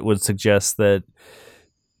that would suggest that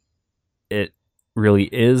it really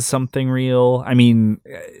is something real. I mean,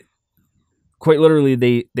 quite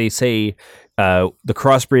literally, they say the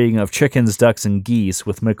crossbreeding of chickens, ducks, and geese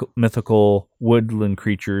with mythical woodland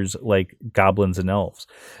creatures like goblins and elves.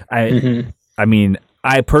 I mean,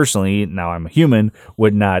 I personally, now I'm a human,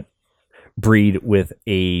 would not breed with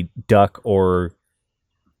a duck or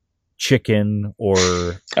chicken or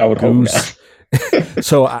I would goose. hope not.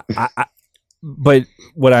 So but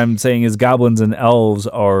what I'm saying is goblins and elves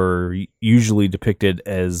are usually depicted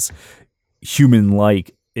as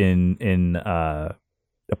human-like in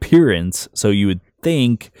appearance, so you would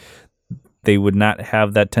think they would not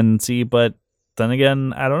have that tendency, but then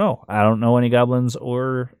again, I don't know. I don't know any goblins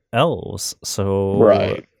or elves, so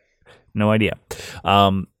Right. no idea.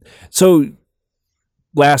 So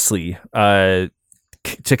lastly, to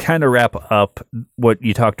kind of wrap up what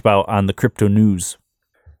you talked about on the crypto news.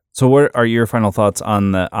 So what are your final thoughts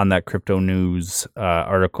on that crypto news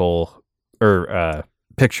article or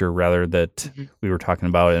picture rather that we were talking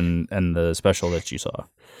about and the special that you saw?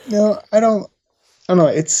 No, I don't know.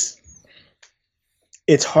 It's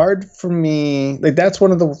hard for me. Like, that's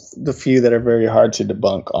one of the few that are very hard to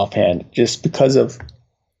debunk offhand, just because of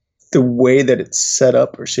the way that it's set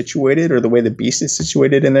up or situated, or the way the beast is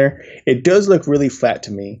situated in there. It does look really flat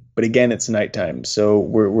to me, but again, it's nighttime, so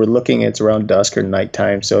we're looking. It's around dusk or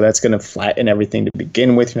nighttime, so that's going to flatten everything to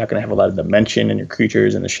begin with. You're not going to have a lot of dimension in your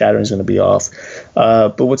creatures, and the shadow is going to be off.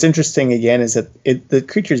 But what's interesting again is that the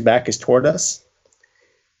creature's back is toward us,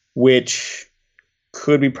 which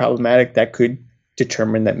could be problematic. That could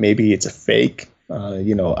determine that maybe it's a fake.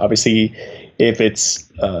 Obviously, if it's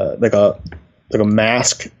like a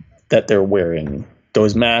mask that they're wearing,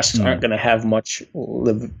 those masks aren't going to have much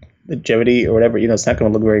longevity or whatever. It's not going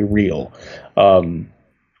to look very real.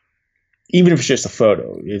 Even if it's just a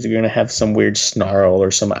photo, you're going to have some weird snarl or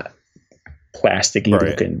some plasticky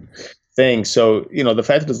looking thing. So, the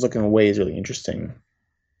fact that it's looking away is really interesting.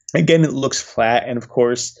 Again, it looks flat, and of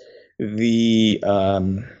course, the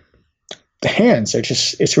hands are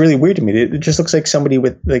it's really weird to me. It just looks like somebody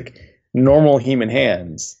with like normal human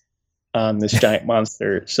hands on this giant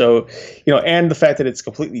monster. So, and the fact that it's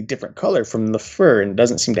completely different color from the fur and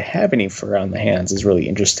doesn't seem to have any fur on the hands is really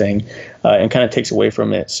interesting, and kind of takes away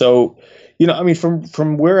from it. So,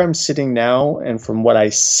 from where I'm sitting now and from what I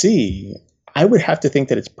see, I would have to think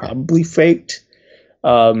that it's probably faked.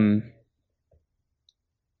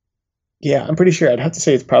 Yeah, I'm pretty sure I'd have to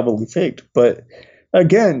say it's probably faked. But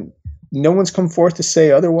again, no one's come forth to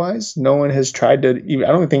say otherwise. No one has tried to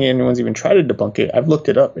I don't think anyone's even tried to debunk it. I've looked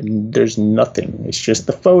it up and there's nothing. It's just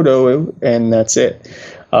the photo and that's it.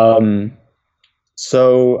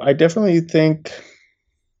 So I definitely think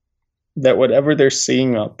that whatever they're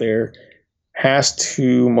seeing out there has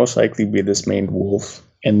to most likely be this maned wolf,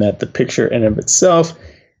 and that the picture in of itself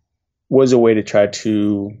was a way to try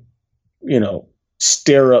to,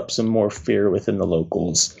 stir up some more fear within the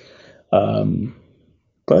locals.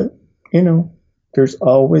 But there's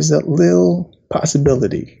always that little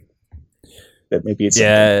possibility that maybe it's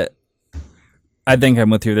something. I think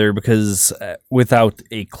I'm with you there, because without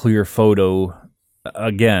a clear photo,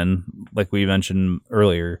 again, like we mentioned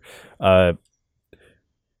earlier,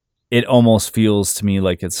 it almost feels to me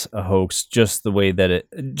like it's a hoax, just the way that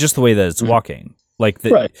it's walking. Like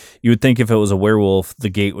you would think if it was a werewolf, the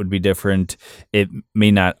gait would be different. It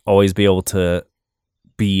may not always be able to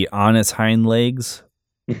be on its hind legs,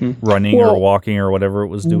 running or walking or whatever it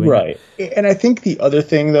was doing. Right. And I think the other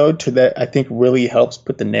thing, though, to that I think really helps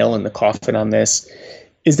put the nail in the coffin on this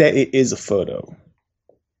is that it is a photo.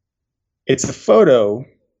 It's a photo,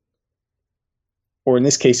 or in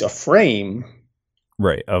this case, a frame,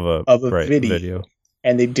 of a video.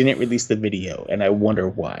 And they didn't release the video, and I wonder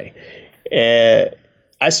why.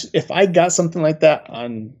 If I got something like that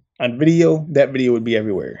on video, that video would be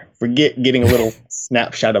everywhere. Forget getting a little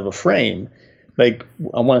snapshot of a frame. Like,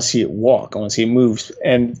 I want to see it walk. I want to see it move.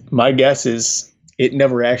 And my guess is it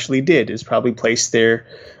never actually did. It's probably placed there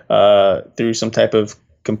through some type of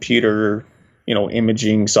computer,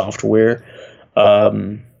 imaging software.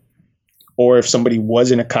 Or if somebody was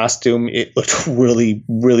in a costume, it looked really,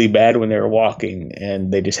 really bad when they were walking,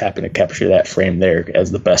 and they just happened to capture that frame there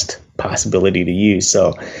as the best possibility to use.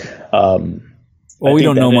 So, well, we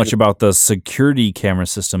don't know much about the security camera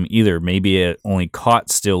system either. Maybe it only caught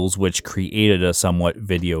stills, which created a somewhat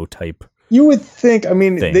video type. You would think. I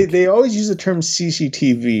mean, they always use the term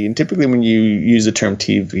CCTV, and typically when you use the term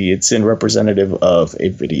TV, it's in representative of a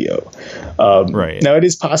video. Right. Now, it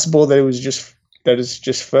is possible that it's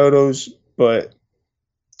just photos, but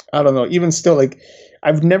I don't know. Even still, like,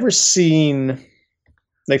 I've never seen,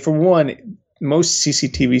 like, for one, most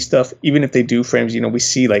CCTV stuff, even if they do frames, we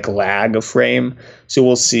see like lag of frame. So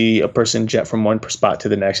we'll see a person jet from one spot to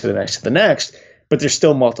the next, to the next, to the next, but there's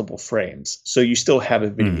still multiple frames. So you still have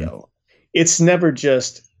a video. It's never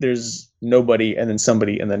just there's nobody and then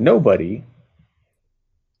somebody and then nobody.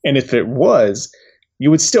 And if it was,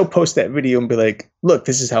 you would still post that video and be like, look,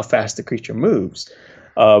 this is how fast the creature moves.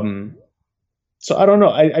 So I don't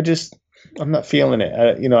know. I'm not feeling it.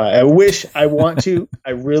 I wish, I want to.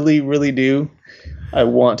 I really, really do. I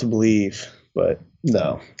want to believe, but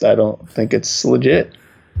no, I don't think it's legit.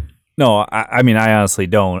 No, I mean, I honestly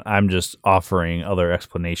don't. I'm just offering other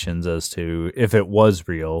explanations as to if it was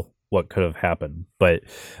real, what could have happened. But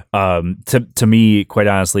to me, quite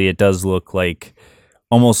honestly, it does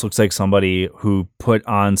almost looks like somebody who put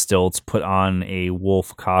on stilts, put on a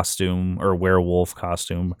wolf costume or werewolf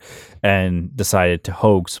costume, and decided to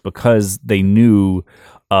hoax because they knew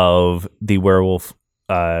of the werewolf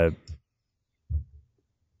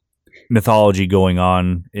mythology going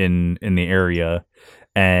on in the area,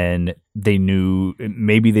 and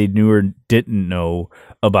maybe they knew or didn't know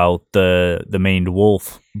about the maned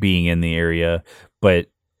wolf being in the area, but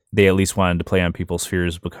they at least wanted to play on people's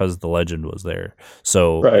fears because the legend was there.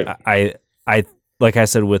 So right. I like I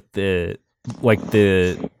said, with the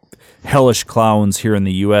hellish clowns here in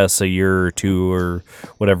the U.S. a year or two or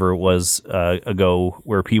whatever it was ago,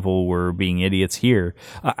 where people were being idiots here.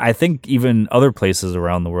 I think even other places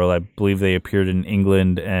around the world, I believe they appeared in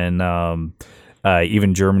England and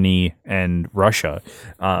even Germany and Russia.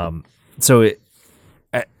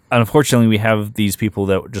 Unfortunately, we have these people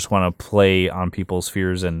that just want to play on people's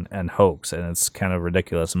fears and hoax, and it's kind of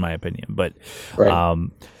ridiculous in my opinion. But, right.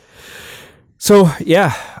 So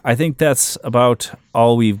yeah, I think that's about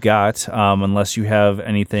all we've got. Unless you have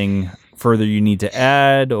anything further you need to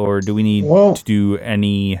add, or do we need to do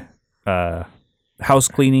any house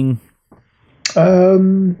cleaning? I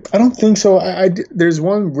don't think so. There's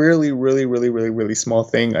one really, really, really, really, really small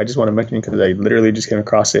thing I just want to mention because I literally just came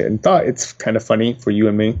across it and thought it's kind of funny for you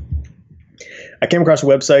and me. I came across a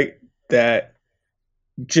website that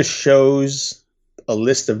just shows a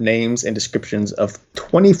list of names and descriptions of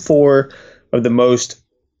 24 of the most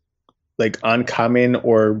uncommon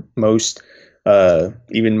or most common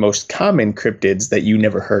cryptids that you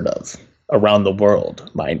never heard of. Around the world,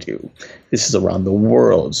 mind you. This is around the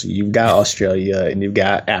world. So you've got Australia and you've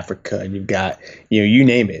got Africa and you've got, you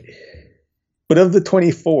name it. But of the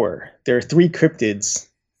 24, there are 3 cryptids,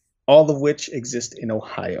 all of which exist in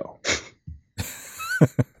Ohio.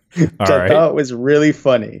 Which I thought was really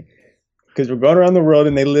funny because we're going around the world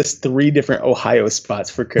and they list 3 different Ohio spots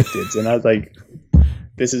for cryptids. And I was like,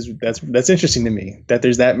 that's interesting to me that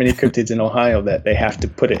there's that many cryptids in Ohio that they have to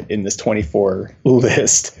put it in this 24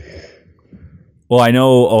 list. Well, I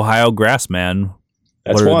know Ohio Grassman.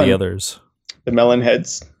 That's what are one. The others? The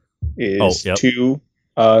Melonheads is 2.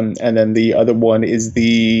 And then the other one is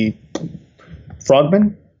the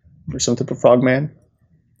Frogman or some type of Frogman.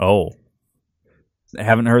 Oh. I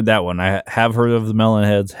haven't heard that one. I have heard of the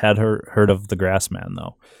Melonheads, had heard of the Grassman,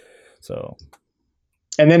 though. So.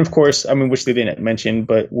 And then, of course, which they didn't mention,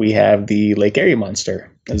 but we have the Lake Erie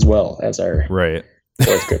Monster as well as our fourth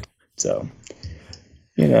cryptid. So.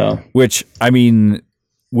 Which,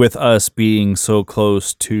 with us being so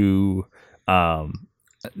close to,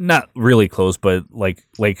 not really close, but like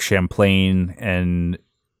Lake Champlain and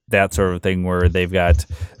that sort of thing where they've got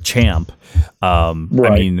Champ.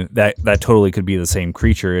 Right. That totally could be the same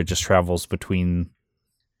creature. It just travels between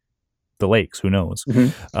the lakes. Who knows?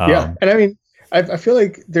 Mm-hmm. Yeah. And I feel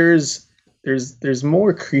like there's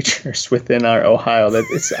more creatures within our Ohio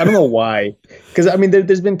that I don't know why, because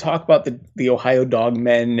there's been talk about the Ohio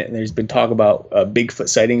Dogmen, and there's been talk about Bigfoot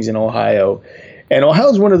sightings in Ohio, and Ohio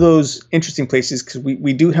is one of those interesting places because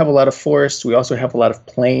we do have a lot of forests. We also have a lot of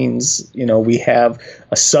plains. We have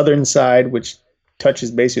a southern side which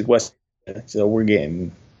touches base with west, so we're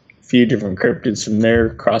getting a few different cryptids from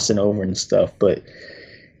there crossing over and stuff. But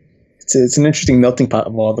it's an interesting melting pot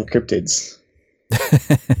of all the cryptids.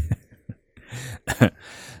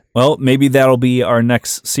 Well, maybe that'll be our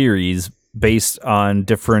next series based on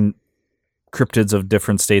different cryptids of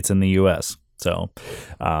different states in the U.S. So,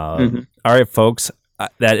 all right, folks,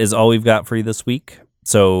 that is all we've got for you this week.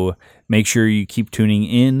 So make sure you keep tuning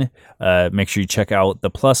in. Make sure you check out the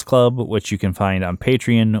Plus Club, which you can find on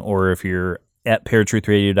Patreon, or if you're at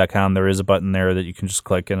paratruthradio.com, there is a button there that you can just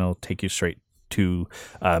click and it'll take you straight to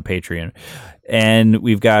Patreon. And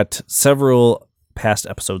we've got several past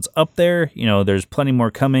episodes up there. There's plenty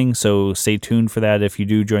more coming, so stay tuned for that if you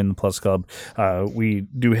do join the Plus Club. We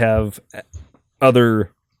do have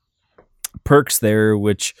other perks there,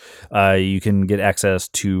 which you can get access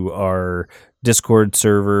to our Discord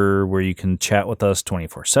server where you can chat with us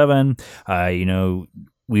 24/7.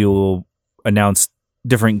 We will announce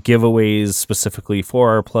different giveaways specifically for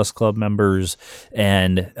our Plus Club members,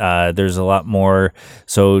 and there's a lot more.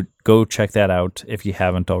 So go check that out if you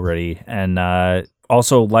haven't already. And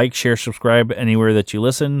also like, share, subscribe anywhere that you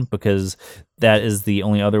listen, because that is the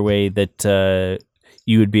only other way that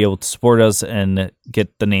you would be able to support us and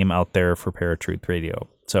get the name out there for Paratruth Radio.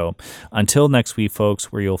 So until next week,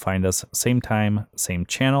 folks, where you'll find us same time, same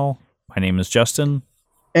channel. My name is Justin.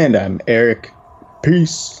 And I'm Eric.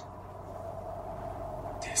 Peace.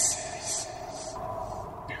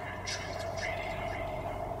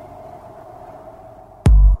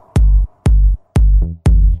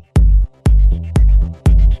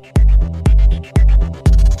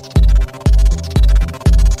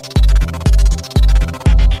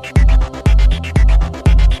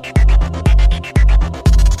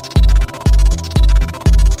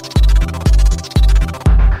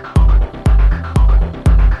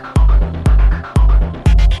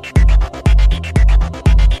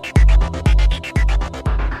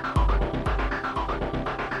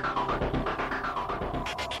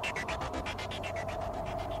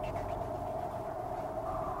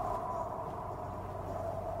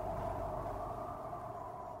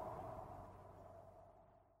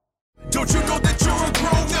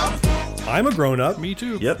 I'm a grown-up. Me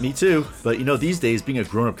too. Yep, me too. But these days being a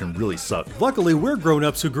grown-up can really suck. Luckily, we're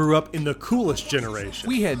grown-ups who grew up in the coolest generation.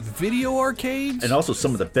 We had video arcades. And also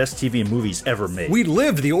some of the best TV and movies ever made. We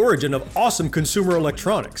lived the origin of awesome consumer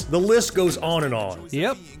electronics. The list goes on and on.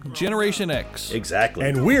 Yep, Generation X. Exactly.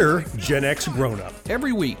 And we're Gen X grown-up.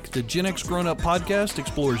 Every week, the Gen X Grown Up podcast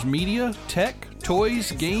explores media, tech,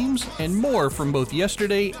 toys, games, and more from both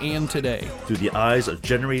yesterday and today. Through the eyes of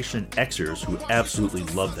Generation Xers who absolutely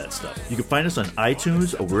love that stuff. You can find us on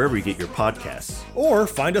iTunes or wherever you get your podcasts. Or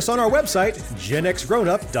find us on our website,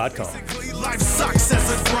 genxgrownup.com.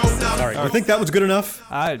 All right, you think that was good enough?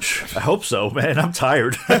 I hope so, man. I'm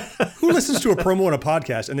tired. Who listens to a promo on a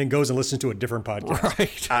podcast and then goes and listens to a different podcast?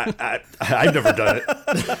 Right. I've never done it.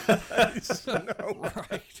 No.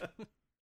 Right.